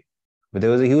okay. But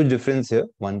there was a huge difference here: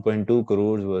 1.2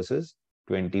 crores versus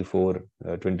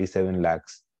 27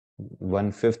 lakhs.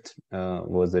 1/5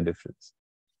 was the difference.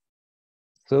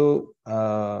 So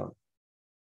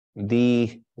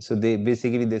they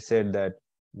said that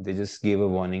they just gave a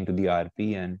warning to the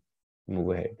RP and move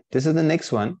ahead. This is the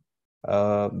next one.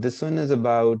 This one is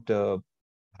about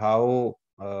how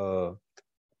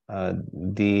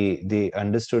they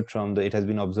understood from it has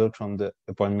been observed from the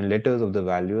appointment letters of the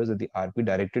valuers that the RP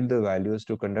directed the valuers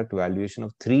to conduct valuation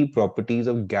of 3 properties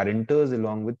of guarantors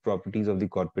along with properties of the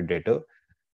corporate debtor.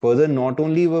 Further, not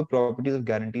only were properties of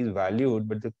guarantees valued,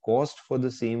 but the cost for the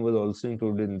same was also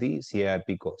included in the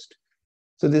CIRP cost.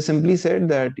 So they simply said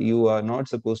that you are not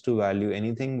supposed to value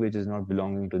anything which is not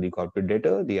belonging to the corporate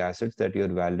debtor. The assets that you are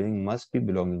valuing must be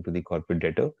belonging to the corporate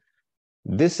debtor.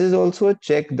 This is also a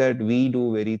check that we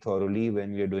do very thoroughly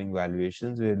when we are doing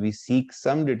valuations, where we seek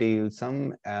some details,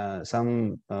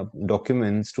 some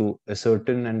documents to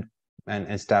ascertain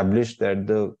and establish that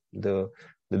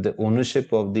the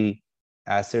ownership of the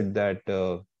asset that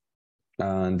the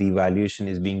valuation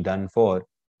is being done for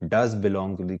does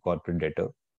belong to the corporate debtor.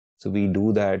 So we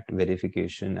do that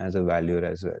verification as a valuer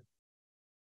as well.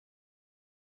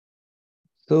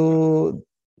 So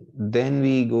then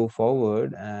we go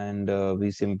forward and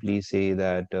we simply say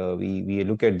that we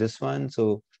look at this one.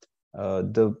 So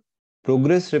the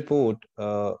progress report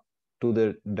to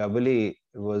the AA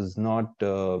was not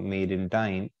made in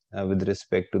time with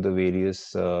respect to the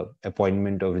various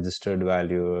appointment of registered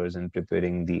valuers and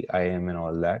preparing the IM and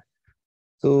all that.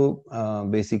 So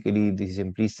basically, they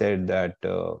simply said that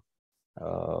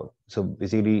so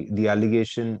basically the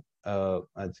allegation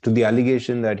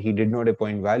that he did not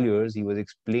appoint valuers, he was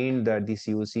explained that the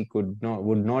COC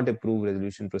would not approve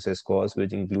resolution process costs,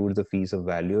 which includes the fees of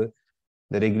valuer.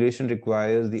 The regulation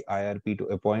requires the IRP to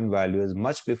appoint valuers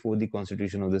much before the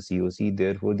constitution of the COC.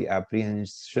 Therefore, the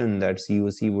apprehension that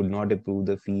COC would not approve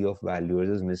the fee of valuers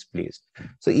is misplaced.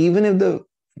 So even if the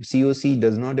COC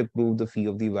does not approve the fee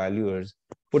of the valuers,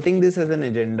 putting this as an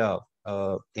agenda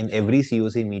in every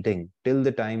COC meeting till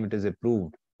the time it is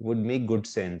approved would make good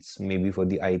sense, maybe for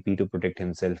the IP to protect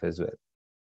himself as well.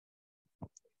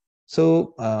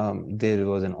 So there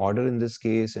was an order in this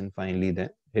case, and finally then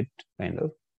it kind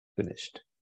of finished.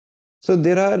 So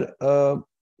there are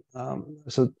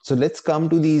so let's come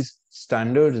to these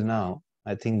standards now.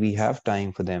 I think we have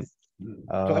time for them.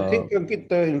 So I think,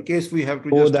 Ankit, in case we have to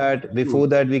before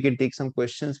that, we can take some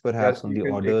questions perhaps yes, on the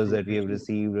orders that we have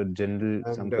received, or general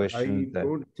and some questions. I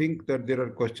don't think that there are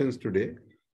questions today.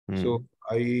 So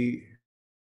I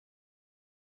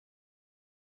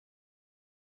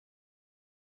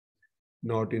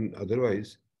not in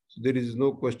otherwise. So there is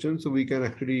no question. So we can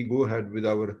actually go ahead with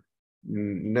our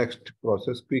next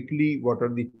process. Quickly, what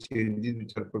are the changes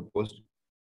which are proposed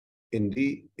in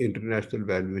the International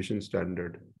Valuation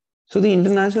Standard? So the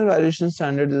International Valuation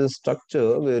Standard is a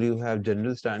structure where you have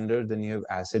general standards, then you have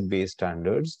asset-based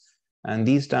standards. And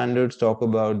these standards talk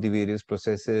about the various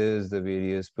processes, the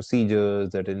various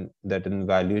procedures that an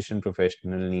valuation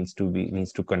professional needs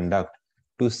to conduct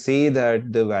to say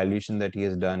that the valuation that he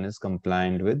has done is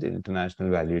compliant with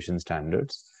international valuation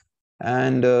standards.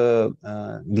 And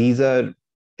these are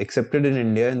accepted in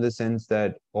India in the sense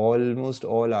that almost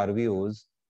all RVOs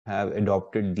have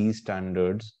adopted these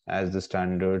standards as the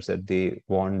standards that they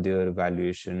want their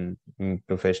valuation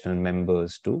professional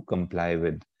members to comply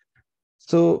with.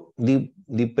 So the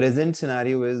present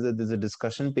scenario is that there's a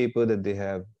discussion paper that they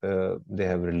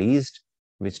have released,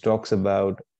 which talks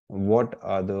about what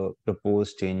are the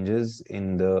proposed changes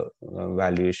in the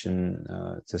valuation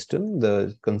system.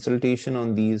 The consultation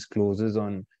on these closes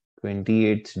on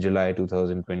 28th July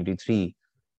 2023.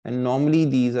 And normally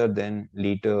these are then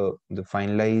later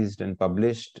finalized and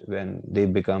published when they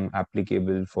become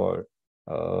applicable for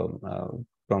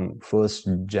from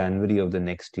 1st January of the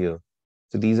next year.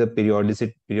 So these are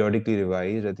periodically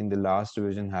revised. I think the last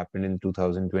revision happened in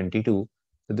 2022.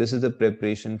 So this is the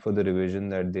preparation for the revision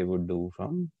that they would do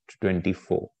from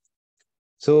 24.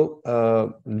 So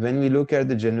when we look at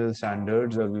the general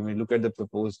standards or when we look at the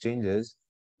proposed changes,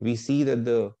 we see that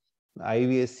the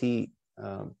IVSC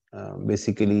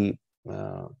basically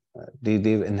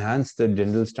they've enhanced the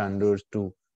general standards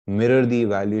to mirror the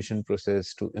evaluation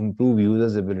process to improve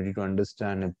users' ability to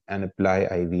understand and apply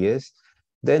IVS.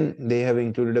 Then they have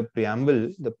included a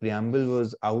preamble. The preamble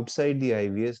was outside the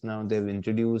IVS. Now they've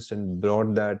introduced and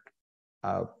brought that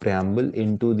preamble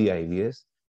into the IVS.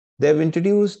 They've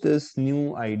introduced this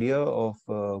new idea of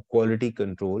quality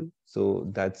control.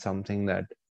 So that's something that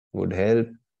would help.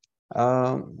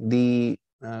 The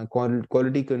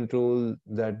quality control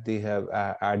that they have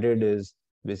added is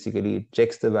basically it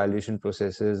checks the valuation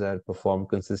processes are performed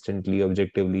consistently,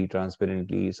 objectively,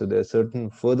 transparently. So there are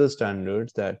certain further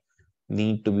standards that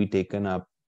need to be taken up,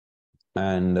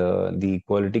 and the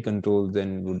quality control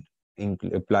then would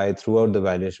apply throughout the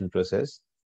valuation process.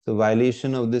 So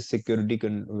violation of this quality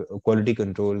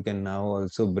control can now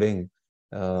also bring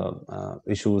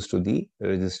issues to the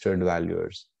registered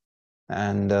valuers.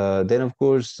 And then, of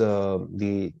course,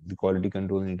 the quality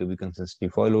control need to be consistently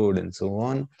followed and so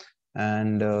on.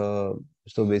 And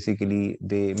so basically,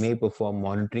 they may perform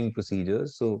monitoring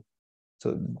procedures. So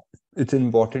it's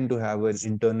important to have an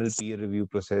internal peer review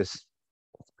process,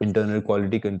 internal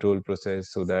quality control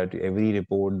process, so that every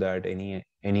report that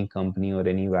any company or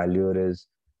any valuer is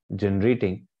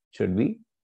generating should be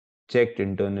checked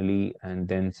internally and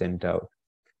then sent out.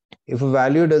 If a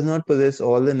valuer does not possess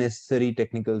all the necessary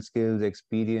technical skills,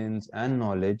 experience, and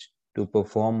knowledge to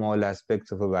perform all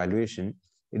aspects of evaluation,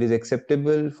 it is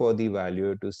acceptable for the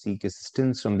valuer to seek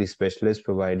assistance from the specialist,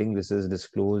 providing this is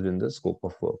disclosed in the scope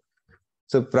of work.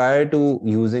 So prior to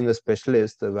using a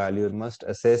specialist, the valuer must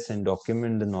assess and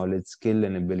document the knowledge, skill,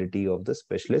 and ability of the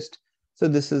specialist. So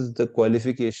this is the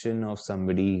qualification of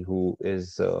somebody who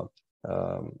is a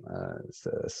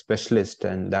specialist,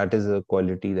 and that is a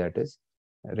quality that is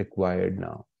required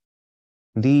now.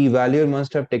 The valuer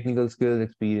must have technical skills,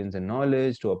 experience, and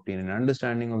knowledge to obtain an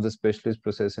understanding of the specialist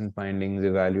process and findings,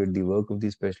 evaluate the work of the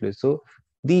specialist. So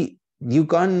you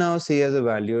can't now say as a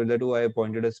valuer that, oh, I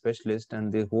appointed a specialist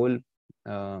and the whole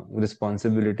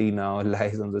responsibility now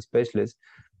lies on the specialist.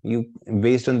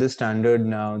 Based on this standard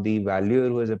now, the valuer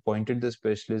who has appointed the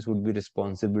specialist would be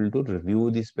responsible to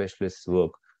review the specialist's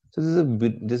work. So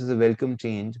this is a welcome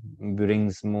change,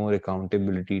 brings more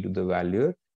accountability to the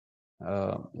valuer.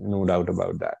 No doubt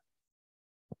about that.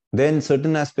 Then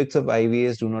certain aspects of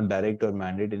IVS do not direct or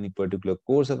mandate any particular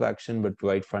course of action, but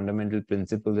provide fundamental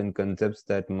principles and concepts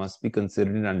that must be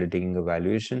considered in undertaking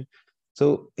evaluation.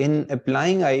 So in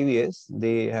applying IVS,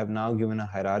 they have now given a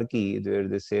hierarchy where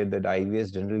they say that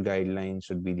IVS general guidelines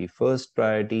should be the first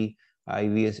priority,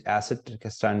 IVS asset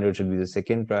standard should be the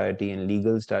second priority, and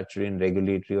legal, statutory, and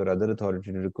regulatory or other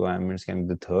authoritative requirements can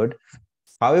be the third.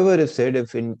 However, if said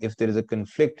if there is a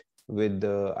conflict with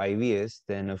the IVS,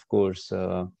 then of course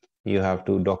you have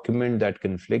to document that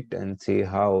conflict and say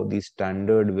how the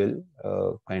standard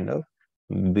will kind of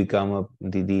become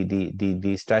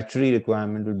the statutory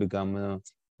requirement will become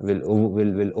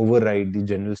will override the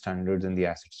general standards and the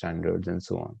asset standards and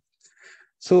so on.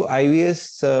 So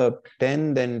IVS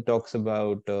 10 then talks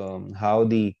about how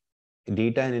the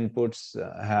data and inputs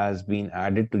has been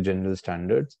added to general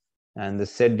standards, and the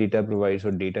set data provides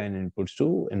for data and inputs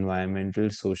to environmental,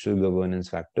 social, governance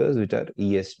factors, which are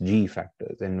ESG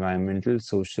factors, environmental,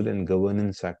 social, and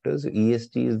governance factors.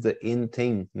 ESG is the in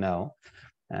thing now,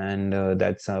 and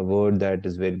that's a word that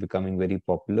is becoming very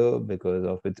popular because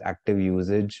of its active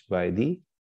usage by the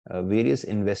various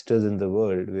investors in the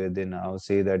world, where they now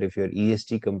say that if you're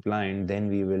ESG compliant, then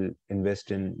we will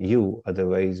invest in you,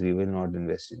 otherwise we will not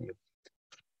invest in you.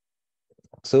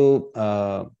 So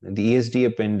the ESG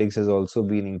appendix has also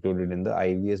been included in the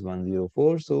IVS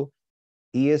 104. So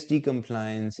ESG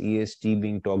compliance, ESG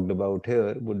being talked about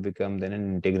here, would become then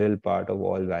an integral part of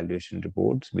all valuation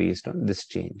reports based on this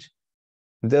change.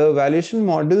 The valuation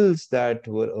models that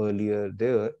were earlier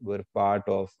there were part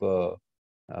of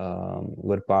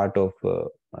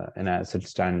an asset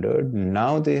standard.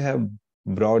 Now they have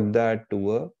brought that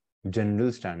to a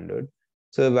general standard.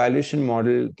 So a valuation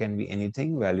model can be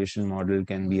anything. Valuation model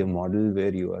can be a model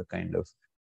where you are kind of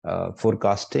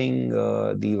forecasting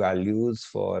the values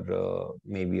for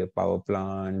maybe a power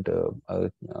plant,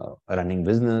 a running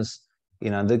business.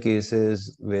 In other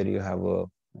cases, where you have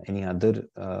any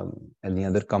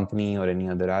other company or any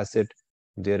other asset,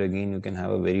 there again you can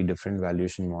have a very different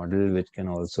valuation model, which can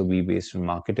also be based on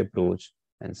market approach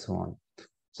and so on.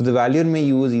 So the valuer may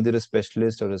use either a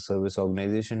specialist or a service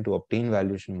organization to obtain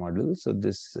valuation models. So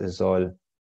this is all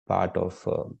part of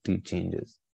the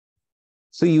changes.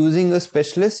 So using a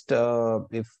specialist,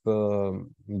 if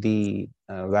the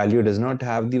valuer does not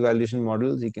have the valuation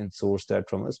models, he can source that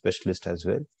from a specialist as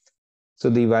well. So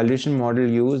the evaluation model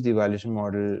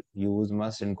use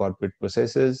must incorporate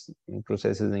processes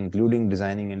including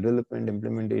designing and development,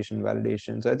 implementation,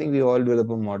 validation. So I think we all develop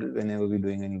a model whenever we're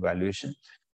doing an evaluation.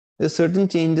 There's certain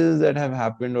changes that have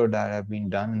happened or that have been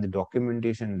done in the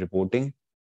documentation and reporting.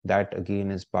 That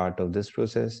again is part of this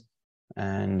process.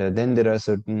 And then there are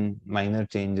certain minor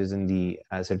changes in the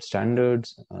asset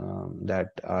standards that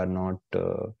are not,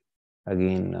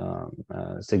 again,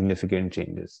 significant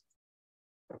changes.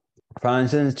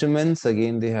 Financial instruments,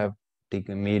 again, they have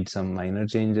made some minor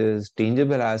changes.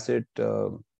 Tangible asset,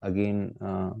 again,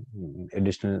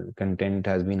 additional content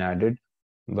has been added,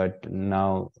 but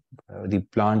now the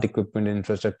plant equipment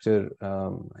infrastructure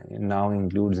now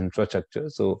includes infrastructure.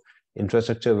 So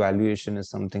infrastructure valuation is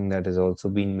something that has also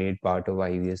been made part of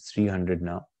IVS 300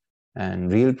 now,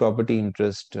 and real property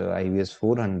interest IVS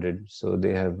 400. So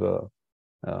they have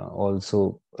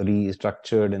also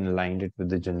restructured and aligned it with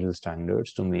the general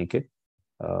standards to make it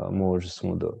more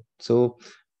smoother. So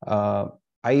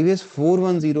IVS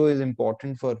 410 is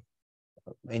important for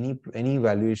any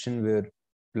valuation where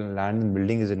land and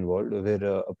building is involved, where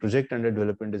a project under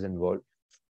development is involved,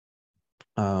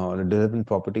 or a development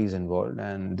property is involved,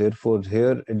 and therefore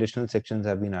here additional sections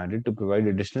have been added to provide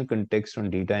additional context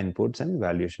on data inputs and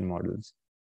valuation models.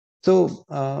 So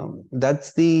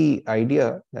that's the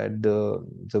idea that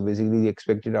so basically the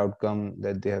expected outcome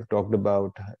that they have talked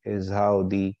about is how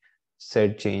the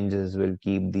said changes will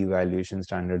keep the valuation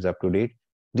standards up to date.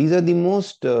 These are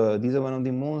one of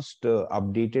the most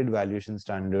updated valuation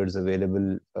standards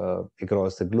available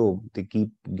across the globe. They keep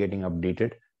getting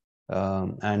updated.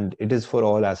 And it is for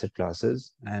all asset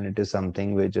classes, and it is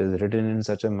something which is written in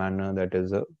such a manner that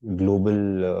is a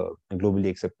globally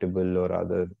acceptable, or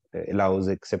rather allows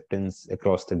acceptance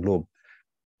across the globe.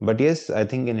 But yes, I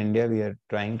think in India we are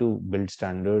trying to build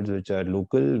standards which are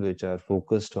local, which are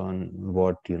focused on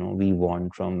what we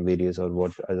want from various, or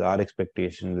what is our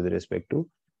expectation with respect to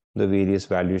the various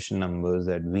valuation numbers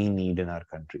that we need in our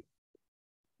country.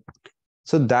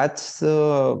 So that's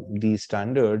the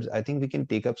standards. I think we can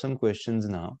take up some questions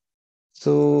now.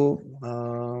 So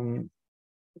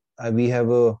we have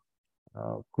a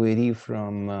query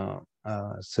from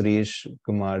Suresh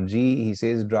Kumarji. He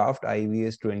says draft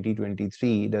IVS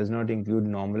 2023 does not include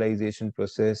normalization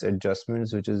process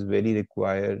adjustments, which is very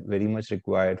much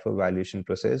required for valuation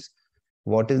process.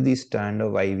 What is the stand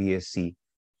of IVSC?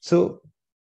 So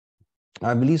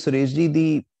I believe, Sureshji,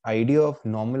 the idea of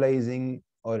normalizing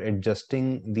or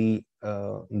adjusting the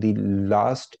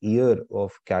last year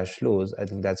of cash flows, I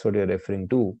think that's what you're referring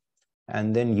to,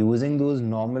 and then using those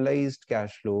normalized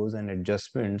cash flows and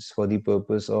adjustments for the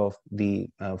purpose of the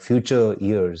future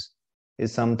years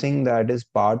is something that is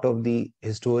part of the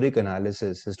historical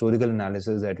analysis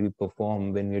that we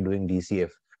perform when we're doing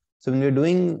DCF. So when we're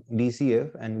doing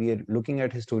DCF and we are looking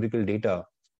at historical data,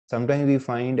 sometimes we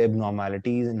find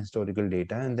abnormalities in historical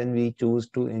data, and then we choose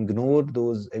to ignore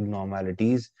those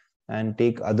abnormalities and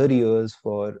take other years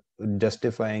for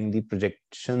justifying the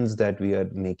projections that we are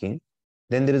making.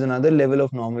 Then there is another level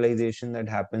of normalization that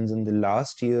happens in the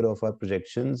last year of our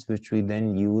projections, which we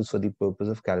then use for the purpose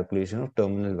of calculation of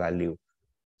terminal value.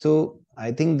 So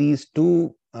I think these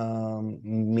two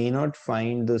may not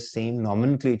find the same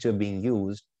nomenclature being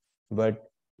used, but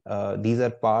these are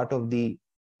part of the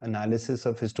analysis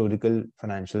of historical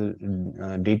financial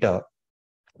data,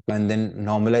 and then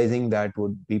normalizing that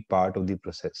would be part of the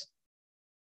process.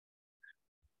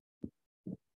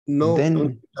 No,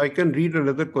 Then I can read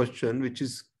another question, which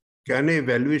is, can a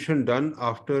valuation done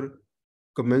after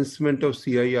commencement of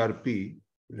CIRP?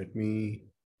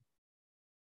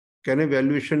 Can a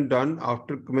valuation done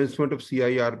after commencement of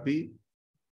CIRP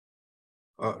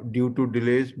due to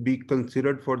delays be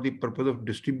considered for the purpose of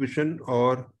distribution,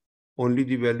 or only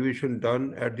the valuation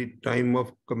done at the time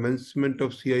of commencement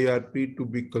of CIRP to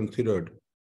be considered?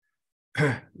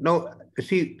 Now,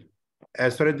 see,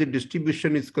 as far as the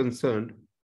distribution is concerned,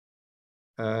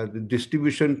 the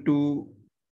distribution to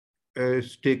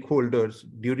stakeholders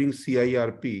during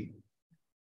CIRP,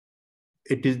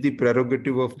 it is the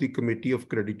prerogative of the Committee of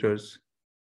Creditors.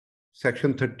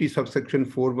 Section 30, subsection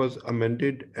 4 was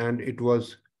amended, and it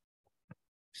was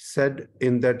said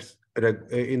in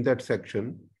that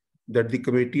section that the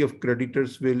Committee of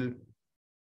Creditors will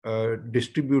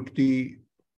distribute the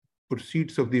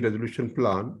proceeds of the resolution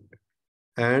plan,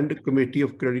 and Committee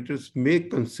of Creditors may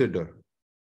consider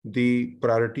the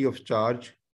priority of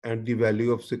charge and the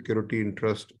value of security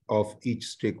interest of each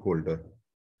stakeholder.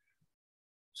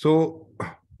 So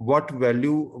what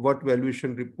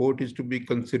valuation report is to be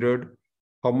considered,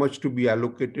 how much to be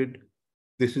allocated,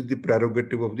 this is the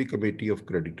prerogative of the Committee of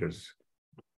Creditors.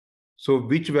 So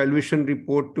which valuation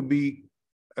report to be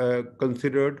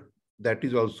considered, that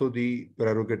is also the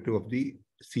prerogative of the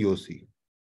COC.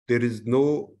 There is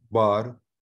no bar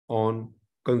on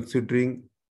considering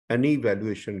any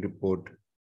valuation report,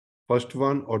 first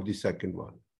one or the second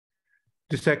one.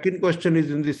 The second question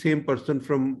is in the same person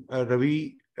from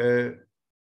Ravi,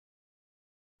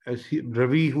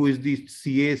 Ravi, who is the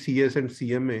CA, CS, and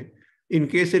CMA. In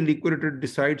case a liquidator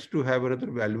decides to have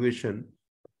another valuation,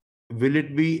 will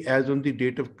it be as on the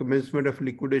date of commencement of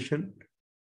liquidation?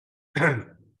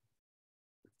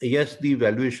 Yes, the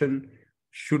valuation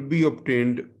should be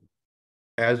obtained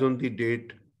as on the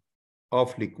date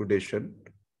of liquidation.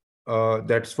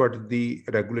 That's what the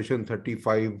Regulation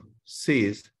 35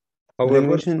 says.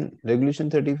 However, Regulation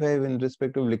 35 in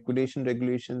respect of liquidation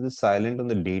regulations is silent on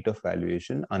the date of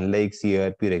valuation, unlike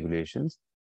CIRP regulations.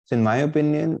 So in my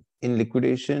opinion, in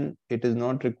liquidation, it is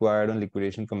not required on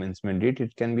liquidation commencement date.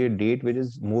 It can be a date which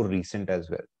is more recent as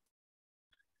well.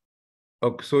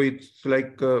 Okay, so it's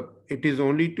like it is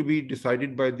only to be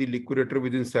decided by the liquidator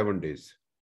within 7 days.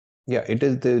 Yeah, it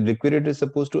is the liquidator is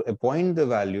supposed to appoint the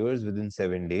valuers within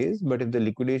 7 days, but if the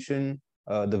liquidation,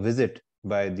 the visit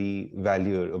by the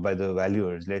valuer or by the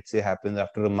valuers, let's say, happens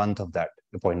after a month of that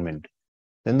appointment,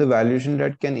 then the valuation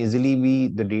date can easily be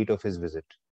the date of his visit.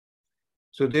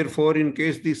 So therefore, in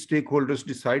case the stakeholders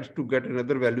decide to get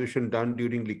another valuation done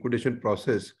during liquidation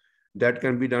process, that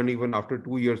can be done even after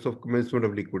 2 years of commencement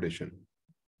of liquidation.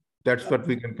 That's what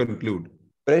we can conclude.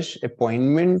 Fresh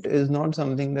appointment is not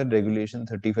something that Regulation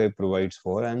 35 provides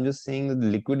for. I'm just saying that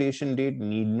the liquidation date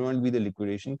need not be the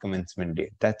liquidation commencement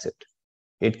date. That's it.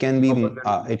 It can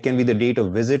be the date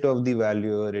of visit of the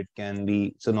valuer. It can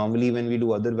be, so normally when we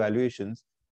do other valuations,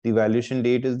 the valuation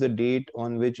date is the date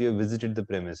on which you have visited the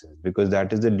premises, because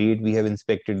that is the date we have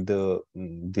inspected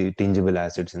the tangible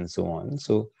assets and so on.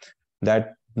 So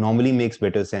that normally makes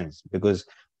better sense, because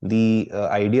the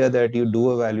idea that you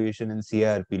do a valuation in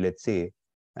CIRP, let's say,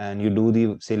 and you do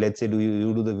the, say, let's say,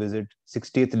 you do the visit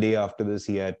 60th day after the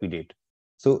CIRP date.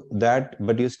 So that,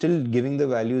 but you're still giving the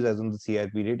values as on the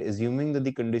CIRP date, assuming that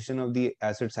the condition of the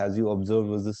assets as you observed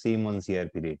was the same on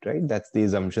CIRP date, right? That's the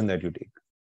assumption that you take.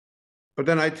 But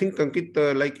then I think, Ankit,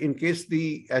 like in case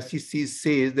the SEC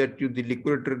says that the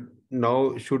liquidator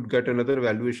now should get another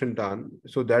valuation done,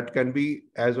 so that can be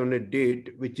as on a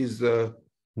date which is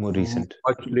more recent,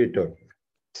 much later.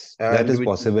 That is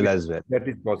possible as well. That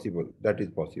is possible. That is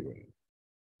possible.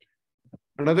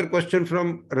 Another question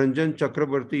from Ranjan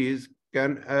Chakrabarti is,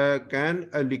 can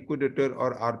a liquidator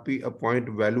or RP appoint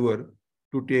valuer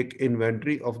to take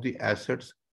inventory of the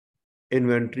assets,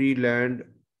 inventory, land,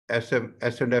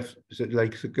 S&F,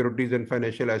 like securities and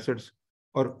financial assets,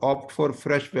 or opt for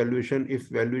fresh valuation if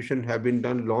valuation have been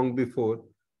done long before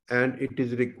and it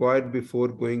is required before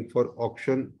going for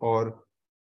auction or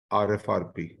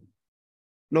RFRP?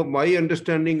 Now, my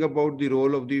understanding about the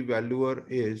role of the valuer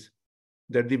is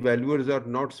that the valuers are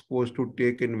not supposed to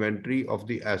take inventory of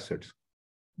the assets.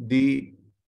 The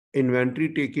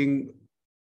inventory taking,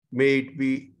 may it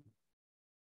be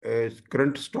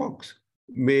current stocks,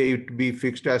 may it be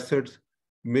fixed assets,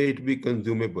 may it be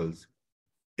consumables.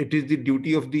 It is the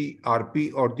duty of the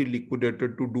RP or the liquidator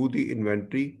to do the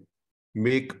inventory,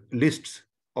 make lists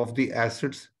of the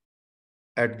assets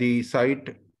at the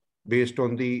site based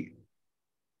on the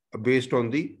records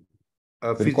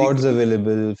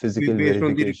available, physical based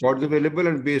on the verification. records available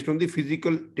and based on the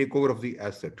physical takeover of the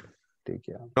asset.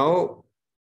 Now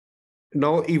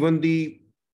even the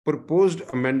proposed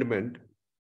amendment,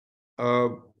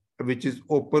 which is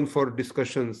open for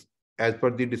discussions as per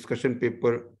the discussion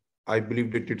paper, I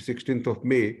believe dated 16th of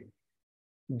May,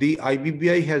 the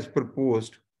IBBI has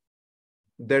proposed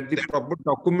that the proper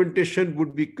documentation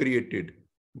would be created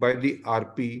by the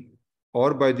RP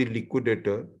or by the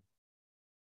liquidator,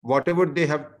 whatever they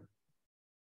have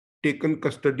taken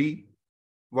custody,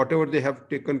 whatever they have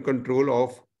taken control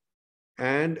of,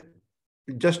 and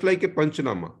just like a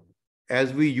Panchanama,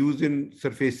 as we use in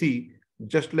SARFAESI,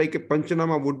 just like a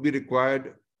Panchanama would be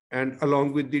required, and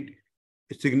along with the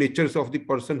signatures of the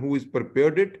person who is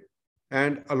prepared it,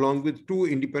 and along with 2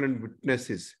 independent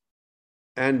witnesses.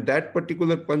 And that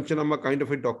particular Panchanama kind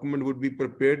of a document would be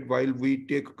prepared while we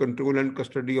take control and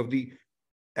custody of the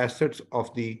assets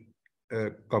of the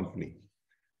company.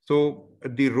 So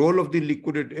the role of the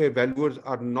liquidity valuers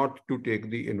are not to take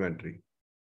the inventory.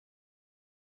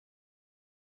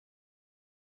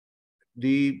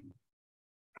 The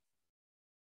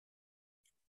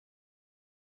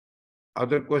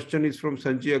other question is from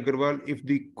Sanjay Agarwal. If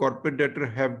the corporate debtor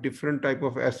have different type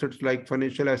of assets like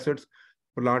financial assets,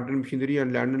 plant and machinery,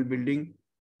 and land and building,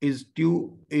 is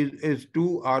two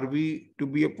RV to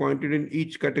be appointed in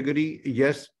each category?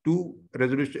 Yes, two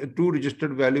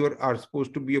registered valuer are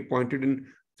supposed to be appointed in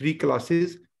 3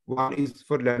 classes. One is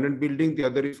for land and building, the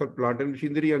other is for plant and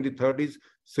machinery, and the third is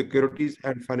securities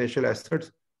and financial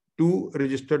assets. 2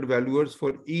 registered valuers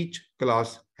for each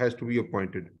class has to be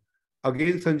appointed.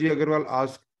 Again, Sanjay Agarwal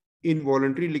asks,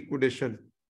 involuntary liquidation,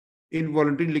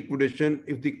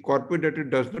 if the corporate debtor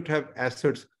does not have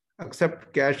assets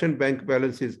except cash and bank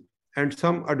balances and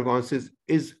some advances,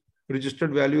 is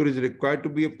registered valuer is required to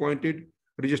be appointed?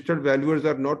 Registered valuers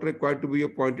are not required to be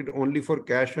appointed only for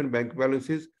cash and bank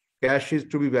balances. Cash is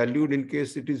to be valued in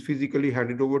case it is physically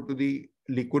handed over to the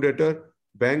liquidator.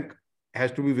 Bank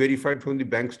has to be verified from the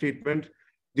bank statement.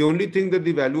 The only thing that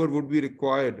the valuer would be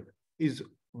required is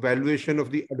valuation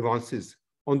of the advances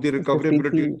on the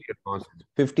recoverability of the advances.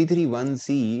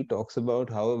 53(1)(c) talks about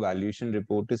how a valuation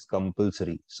report is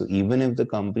compulsory. So even if the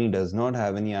company does not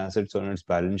have any assets on its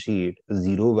balance sheet, a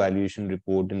zero valuation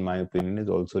report, in my opinion, is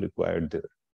also required there.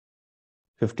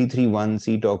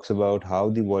 53(1)(c) talks about how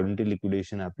the voluntary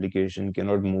liquidation application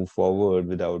cannot move forward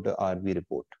without a RV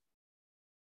report.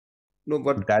 No,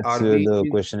 but that's RV where the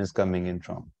question is coming in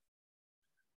from.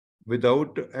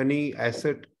 Without any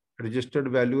asset, registered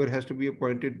valuer has to be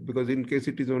appointed, because in case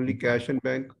it is only cash and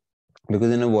bank.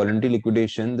 Because in a voluntary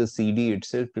liquidation, the CD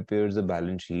itself prepares a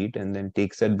balance sheet and then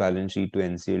takes that balance sheet to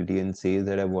NCLT and says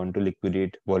that I want to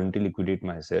voluntarily liquidate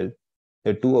myself.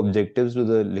 There are 2 objectives to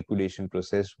the liquidation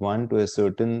process. One, to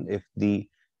ascertain if the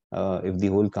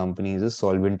whole company is a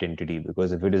solvent entity,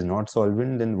 because if it is not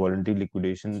solvent, then voluntary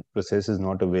liquidation process is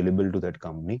not available to that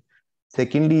company.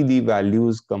 Secondly, the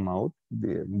values come out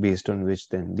based on which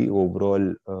then the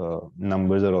overall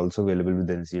numbers are also available with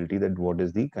NCLT, that what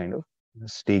is the kind of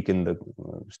stake in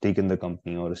the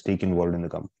company or stake involved in the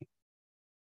company.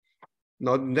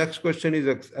 Now, the next question is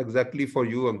exactly for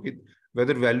you, Ankit,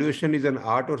 whether valuation is an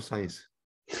art or science.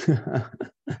 So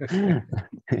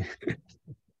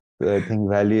I think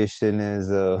valuation is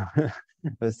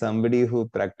for somebody who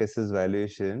practices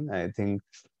valuation. I think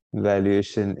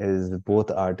valuation is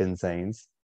both art and science.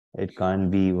 It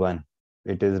can't be one.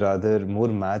 It is rather more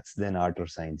maths than art or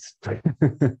science.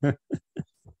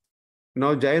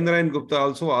 Now, Jayendra Gupta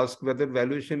also asked whether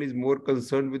valuation is more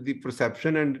concerned with the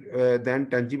perception and than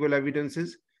tangible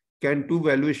evidences. Can 2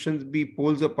 valuations be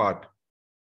poles apart?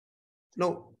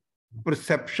 No,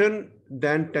 perception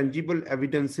than tangible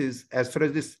evidences. As far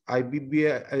as this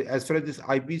IBBI, as far as this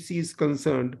IBC is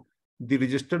concerned, the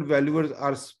registered valuers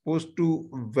are supposed to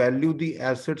value the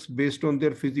assets based on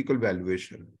their physical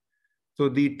valuation. So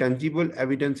the tangible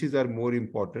evidences are more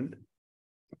important.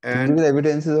 And tangible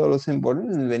evidences are also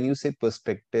important. And when you say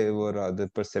perspective or other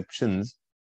perceptions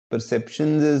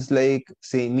is like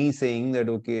me saying that,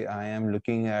 okay, I am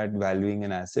looking at valuing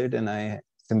an asset and I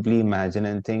simply imagine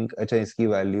and think, acha, iski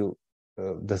value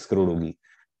 10 crore hogi.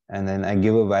 And then I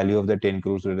give a value of the 10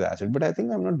 crores to the asset. But I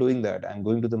think I'm not doing that. I'm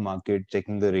going to the market,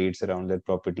 checking the rates around that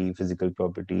property, physical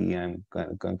property. I'm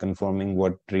confirming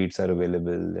what rates are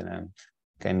available. And I'm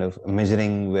kind of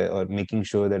measuring or making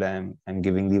sure that I'm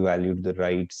giving the value to the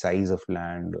right size of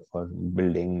land or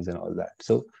buildings and all that.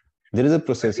 So there is a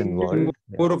process involved.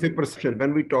 More of a perception.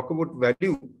 When we talk about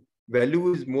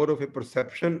value is more of a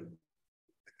perception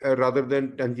rather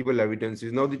than tangible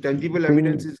evidences. Now, the tangible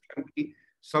evidences can be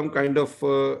some kind of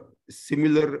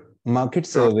similar market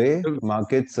survey, a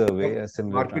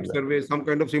similar market survey, some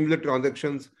kind of similar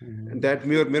transactions that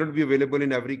may or may not be available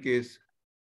in every case.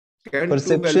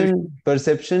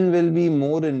 Perception will be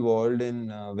more involved in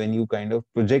when you kind of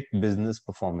project business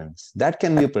performance. That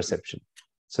can be a perception.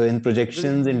 So in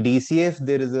projections in DCF,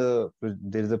 there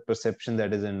is a perception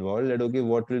that is involved that, okay,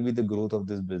 what will be the growth of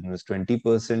this business?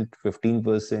 20%,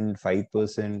 15%,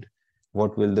 5%?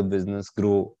 What will the business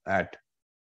grow at?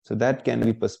 So that can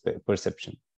be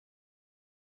perception.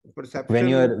 When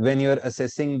you're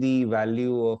assessing the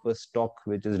value of a stock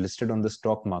which is listed on the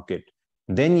stock market,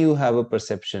 then you have a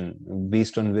perception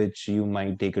based on which you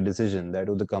might take a decision that,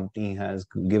 oh, the company has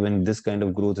given this kind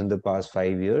of growth in the past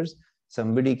 5 years.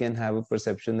 Somebody can have a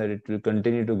perception that it will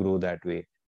continue to grow that way.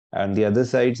 And the other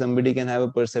side, somebody can have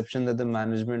a perception that the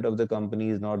management of the company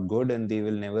is not good and they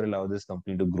will never allow this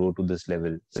company to grow to this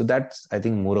level. So that's, I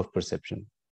think, more of perception.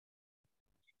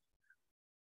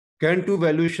 Can two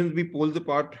valuations be poles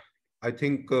apart? I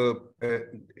think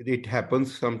it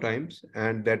happens sometimes,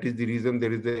 and that is the reason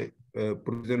there is a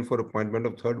provision for appointment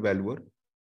of third valuer.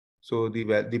 So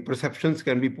the perceptions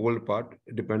can be pulled apart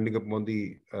depending upon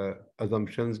the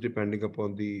assumptions, depending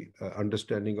upon the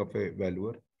understanding of a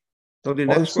valuer. Now the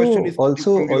next question is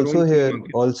also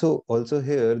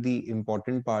here the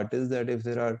important part is that if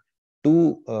there are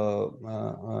two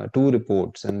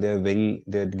reports and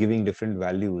they're giving different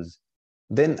values,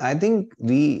 then I think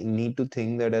we need to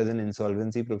think that as an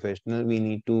insolvency professional, we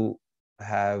need to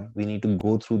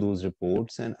go through those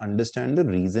reports and understand the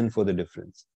reason for the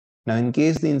difference. Now, in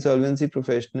case the insolvency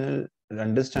professional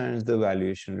understands the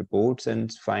valuation reports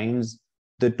and finds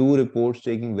the two reports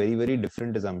taking very, very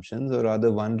different assumptions, or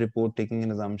rather one report taking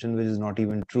an assumption which is not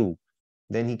even true,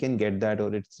 then he can get that,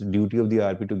 or it's the duty of the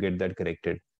RP to get that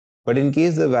corrected. But in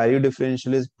case the value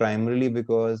differential is primarily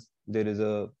because there's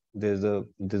a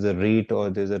rate, or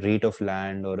there's a rate of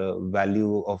land or a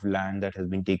value of land that has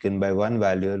been taken by one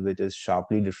valuer which is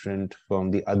sharply different from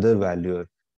the other valuer,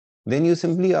 then you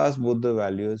simply ask both the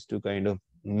valuers to kind of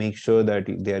make sure that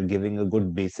they are giving a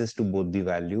good basis to both the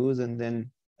values, and then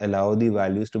allow the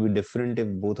values to be different if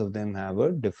both of them have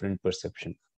a different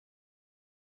perception.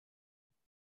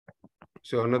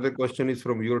 So another question is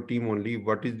from your team only.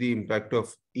 What is the impact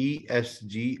of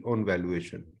ESG on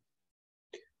valuation?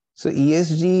 So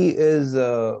ESG is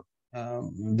the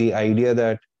idea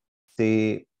that,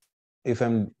 say, if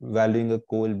I'm valuing a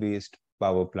coal-based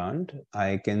power plant,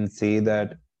 I can say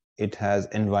that it has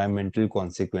environmental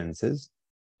consequences,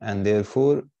 and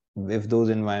therefore, if those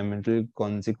environmental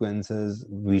consequences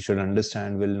we should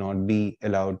understand will not be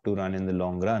allowed to run in the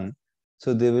long run,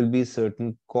 so there will be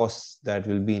certain costs that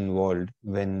will be involved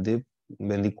when the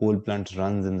coal plant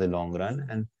runs in the long run,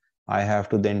 and I have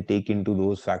to then take into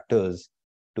those factors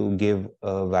to give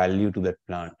a value to that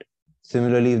plant.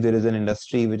 Similarly, if there is an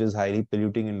industry which is highly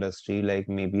polluting industry, like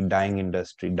maybe dyeing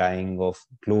of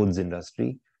clothes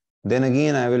industry, then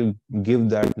again, I will give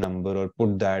that number or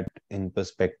put that in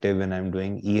perspective when I'm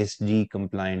doing ESG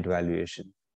compliant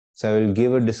valuation. So I will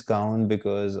give a discount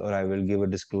or I will give a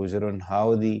disclosure on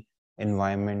how the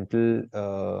environmental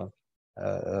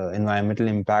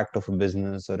impact of a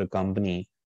business or a company,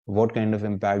 what kind of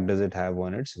impact does it have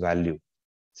on its value.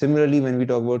 Similarly, when we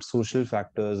talk about social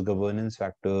factors, governance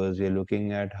factors, we are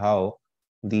looking at how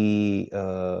what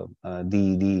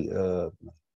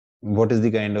is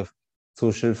the kind of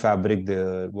social fabric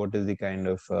there, what is the kind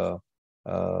of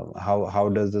how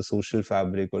does the social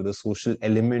fabric or the social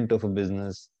element of a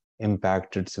business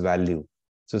impact its value.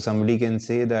 So somebody can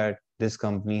say that this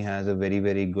company has a very,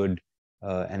 very good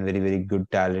and very, very good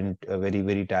talent, a very,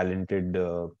 very talented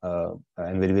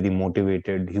and very, very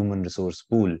motivated human resource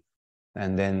pool.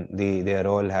 And then they are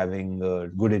all having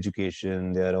good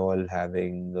education, they are all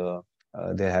having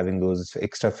they're having those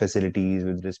extra facilities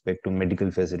with respect to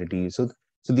medical facilities. So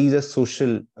these are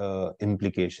social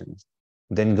implications.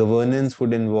 Then governance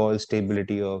would involve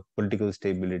stability of political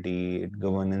stability.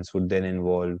 Governance would then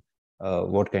involve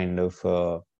what kind of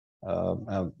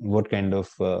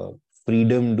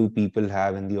freedom do people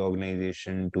have in the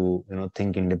organization to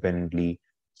think independently.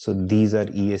 So these are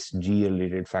ESG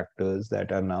related factors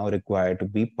that are now required to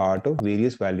be part of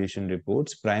various valuation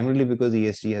reports, primarily because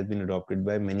ESG has been adopted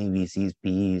by many VCs,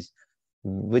 PEs,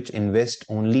 which invest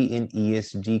only in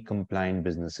ESG compliant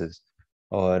businesses.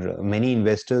 Or many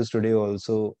investors today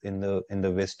also in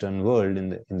the Western world,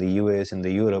 in the US, in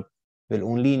the Europe, will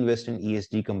only invest in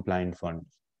ESG compliant funds.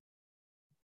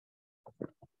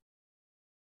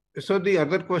 So the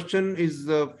other question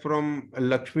is from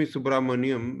Lakshmi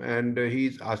Subramaniam, and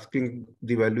he's asking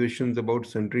the valuations about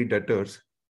sundry debtors.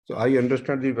 So I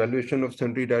understand the valuation of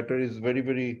sundry debtor is very,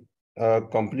 very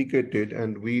complicated,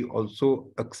 and we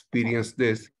also experience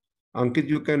this. Ankit,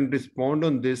 you can respond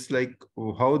on this, like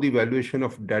how the valuation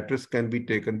of debtors can be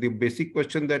taken. The basic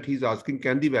question that he's asking,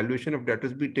 can the valuation of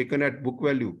debtors be taken at book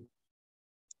value?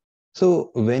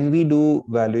 So when we do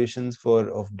valuations for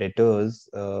of debtors,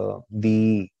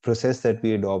 the process that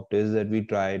we adopt is that we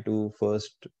try to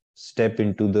first step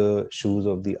into the shoes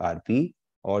of the RP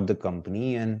or the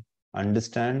company and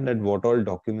understand that what all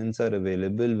documents are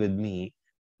available with me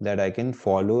that I can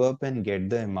follow up and get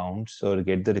the amounts or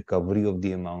get the recovery of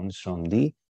the amounts from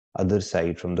the other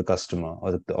side, from the customer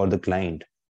or the client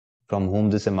from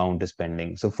whom this amount is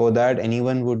pending. So for that,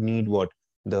 anyone would need what?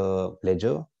 The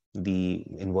ledger, the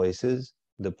invoices,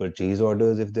 the purchase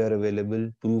orders if they are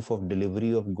available, proof of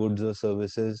delivery of goods or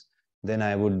services. Then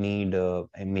I would need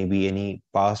maybe any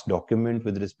past document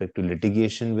with respect to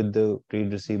litigation with the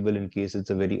trade receivable in case it's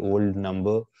a very old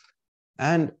number.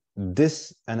 And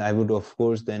I would of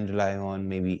course then rely on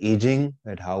maybe aging,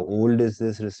 that how old is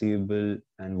this receivable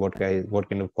and what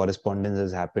kind of correspondence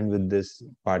has happened with this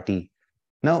party.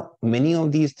 Now, many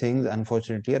of these things,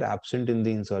 unfortunately, are absent in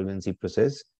the insolvency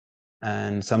process.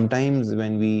 And sometimes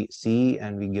when we see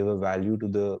and we give a value to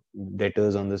the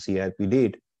debtors on the CRP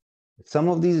date, some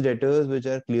of these debtors which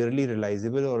are clearly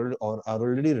realizable or are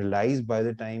already realized by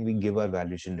the time we give our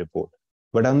valuation report.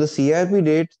 But on the CRP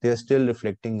date, they are still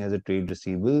reflecting as a trade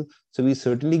receivable. So we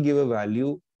certainly give a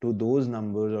value to those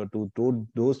numbers or to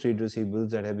those trade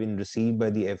receivables that have been received by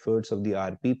the efforts of the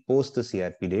RP post the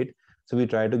CRP date. So we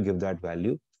try to give that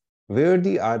value. Where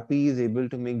the RP is able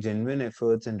to make genuine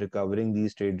efforts in recovering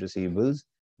these trade receivables,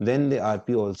 then the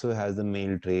RP also has the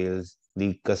mail trails,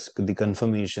 the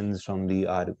confirmations from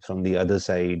from the other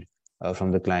side,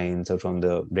 from the clients or from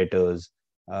the debtors,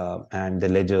 and the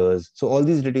ledgers. So all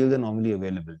these details are normally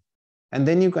available, and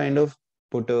then you kind of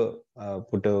put a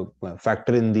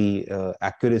factor in the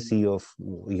accuracy of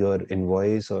your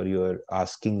invoice or you're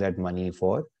asking that money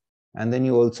for, and then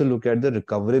you also look at the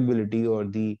recoverability or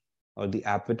the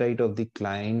appetite of the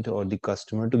client or the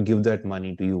customer to give that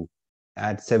money to you.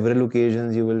 At several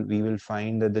occasions, we will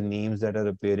find that the names that are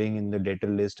appearing in the debtor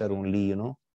list are only,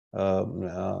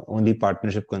 only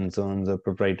partnership concerns or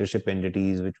proprietorship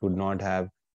entities, which would not have,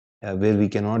 where we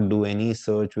cannot do any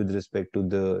search with respect to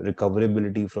the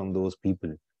recoverability from those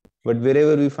people. But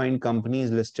wherever we find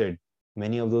companies listed,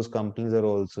 many of those companies are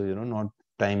also, not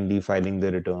timely filing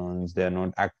their returns. They are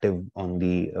not active on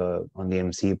the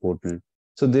MCA portal.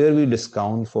 So there we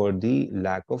discount for the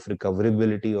lack of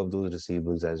recoverability of those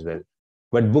receivables as well.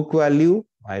 But book value,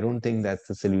 I don't think that's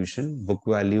the solution. Book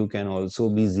value can also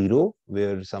be zero,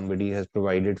 where somebody has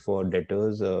provided for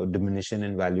debtors, diminution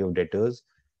in value of debtors,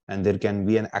 and there can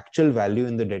be an actual value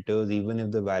in the debtors, even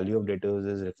if the value of debtors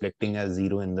is reflecting as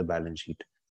zero in the balance sheet.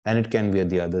 And it can be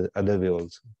the other way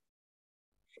also.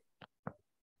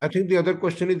 I think the other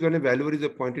question is, when a valuer is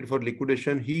appointed for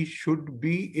liquidation, he should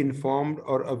be informed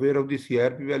or aware of the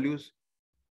CRP values.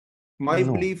 My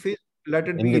No, belief is, let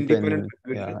it be independent independent.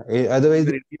 Yeah. valuation. Otherwise,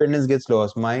 the independence gets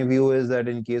lost. My view is that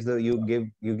in case you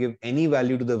give any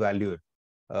value to the valuer,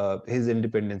 his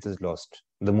independence is lost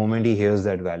the moment he hears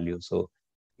that value. So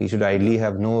he should ideally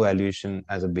have no valuation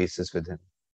as a basis with him.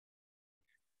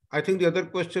 I think the other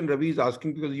question Ravi is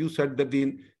asking, because you said that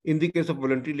in the case of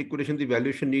voluntary liquidation, the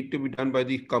valuation need to be done by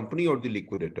the company or the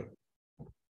liquidator.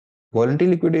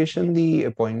 Voluntary liquidation, the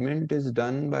appointment is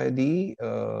done by the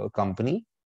company,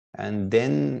 and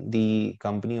then the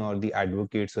company or the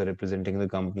advocates who are representing the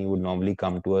company would normally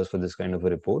come to us for this kind of a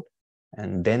report,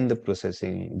 and then the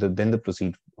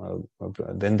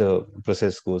then the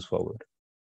process goes forward.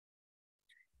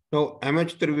 Now,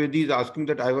 MH Trivedi is asking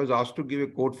that I was asked to give a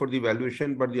quote for the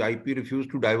valuation, but the IP refused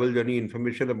to divulge any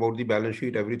information about the balance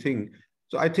sheet, everything.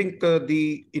 So I think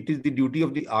it is the duty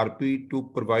of the RP to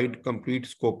provide complete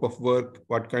scope of work,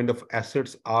 what kind of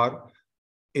assets are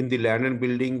in the land and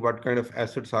building, what kind of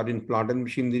assets are in plant and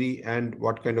machinery, and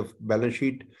what kind of balance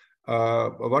sheet,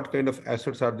 what kind of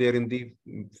assets are there in the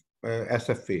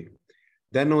SFA.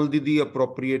 Then only the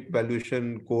appropriate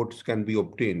valuation quotes can be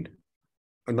obtained.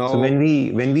 So Now, when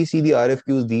we see the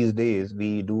RFQs these days,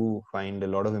 we do find a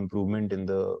lot of improvement in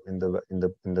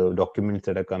the documents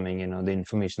that are coming, the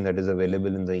information that is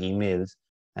available in the emails,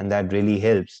 and that really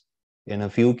helps. In a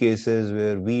few cases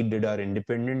where we did our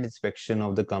independent inspection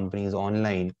of the companies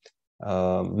online,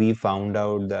 we found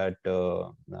out that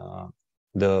the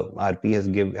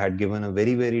RP had given a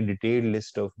very detailed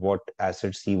list of what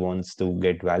assets he wants to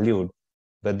get valued,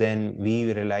 but then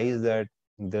we realized that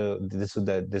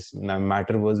this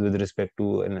matter was with respect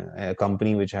to a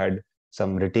company which had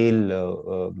some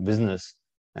retail business,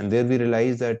 and there we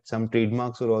realized that some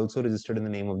trademarks were also registered in the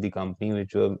name of the company,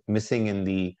 which were missing in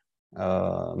the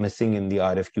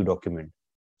RFQ document.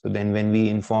 So then when we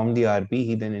informed the RP,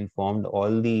 he then informed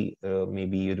all the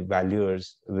maybe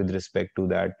valuers with respect to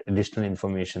that additional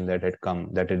information that had come,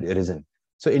 that had arisen.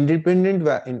 So independent,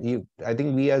 I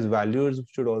think we as valuers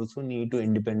should also need to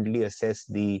independently assess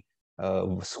the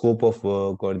scope of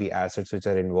work or the assets which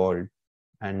are involved,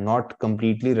 and not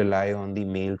completely rely on the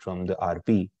mail from the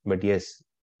RP. But yes,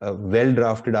 a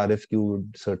well-drafted RFQ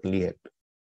would certainly help.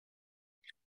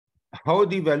 How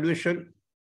the valuation,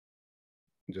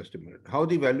 just a minute, how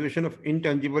the valuation of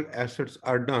intangible assets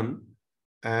are done.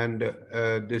 And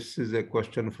this is a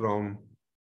question from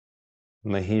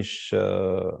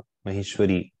Maheshwari,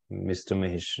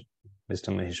 Mr.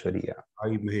 Maheshwari, yeah.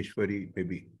 Maheshwari,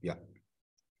 maybe, yeah.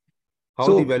 How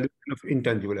the valuation of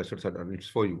intangible assets are done? It's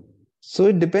for you. So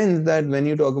it depends that when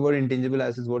you talk about intangible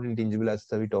assets, what intangible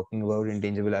assets are we talking about?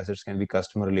 Intangible assets can be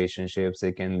customer relationships,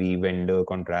 they can be vendor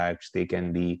contracts, they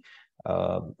can be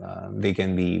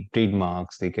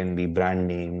trademarks, they can be brand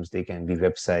names, they can be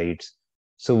websites.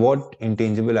 So what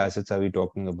intangible assets are we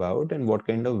talking about, and what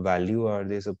kind of value are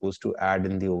they supposed to add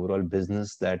in the overall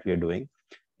business that we are doing?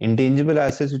 Intangible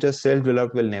assets which are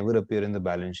self-developed will never appear in the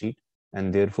balance sheet,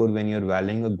 and therefore when you're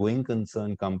valuing a going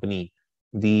concern company,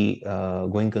 the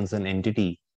going concern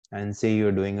entity, and say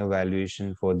you're doing a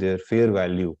valuation for their fair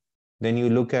value, then you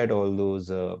look at all those,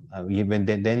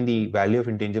 then the value of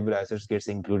intangible assets gets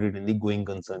included in the going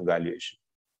concern valuation.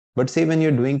 But say when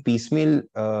you're doing piecemeal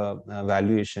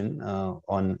valuation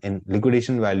in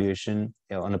liquidation valuation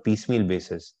on a piecemeal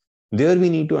basis, there we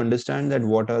need to understand that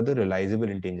what are the realizable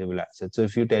intangible assets. So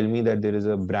if you tell me that there is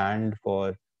a brand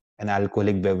for an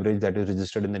alcoholic beverage that is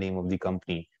registered in the name of the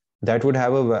company, that would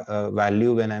have a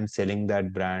value when I'm selling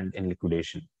that brand in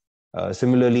liquidation.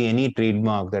 Similarly, any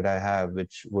trademark that I have,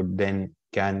 which would then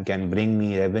can bring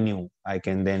me revenue, I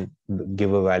can then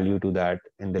give a value to that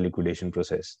in the liquidation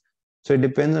process. So it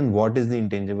depends on what is the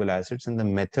intangible assets, and the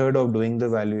method of doing the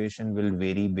valuation will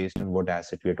vary based on what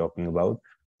asset we are talking about.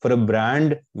 For a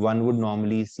brand, one would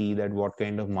normally see that what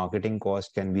kind of marketing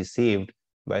cost can be saved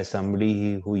by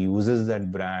somebody who uses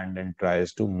that brand and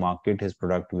tries to market his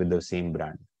product with the same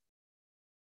brand.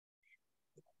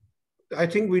 I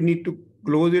think we need to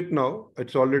close it now.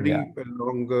 It's already a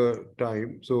long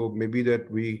time, so maybe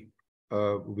that we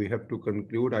have to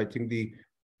conclude. I think the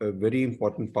very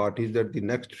important part is that the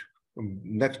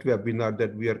next webinar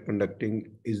that we are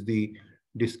conducting is the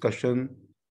discussion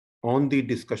on the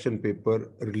discussion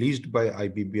paper released by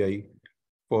IBBI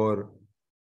for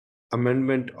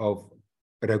amendment of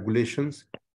regulations,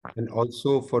 and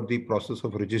also for the process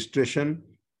of registration,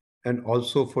 and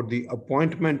also for the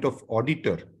appointment of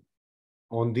auditor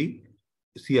on the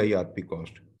CIRP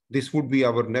cost. This would be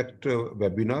our next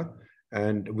webinar,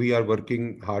 and we are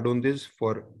working hard on this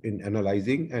in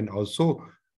analyzing, and also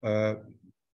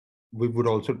we would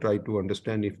also try to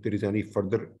understand if there is any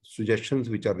further suggestions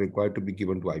which are required to be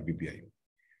given to IBBI.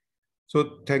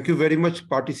 So thank you very much,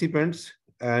 participants,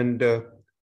 and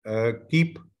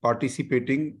keep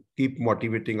participating, keep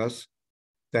motivating us.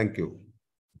 Thank you.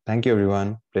 Thank you,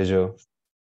 everyone. Pleasure.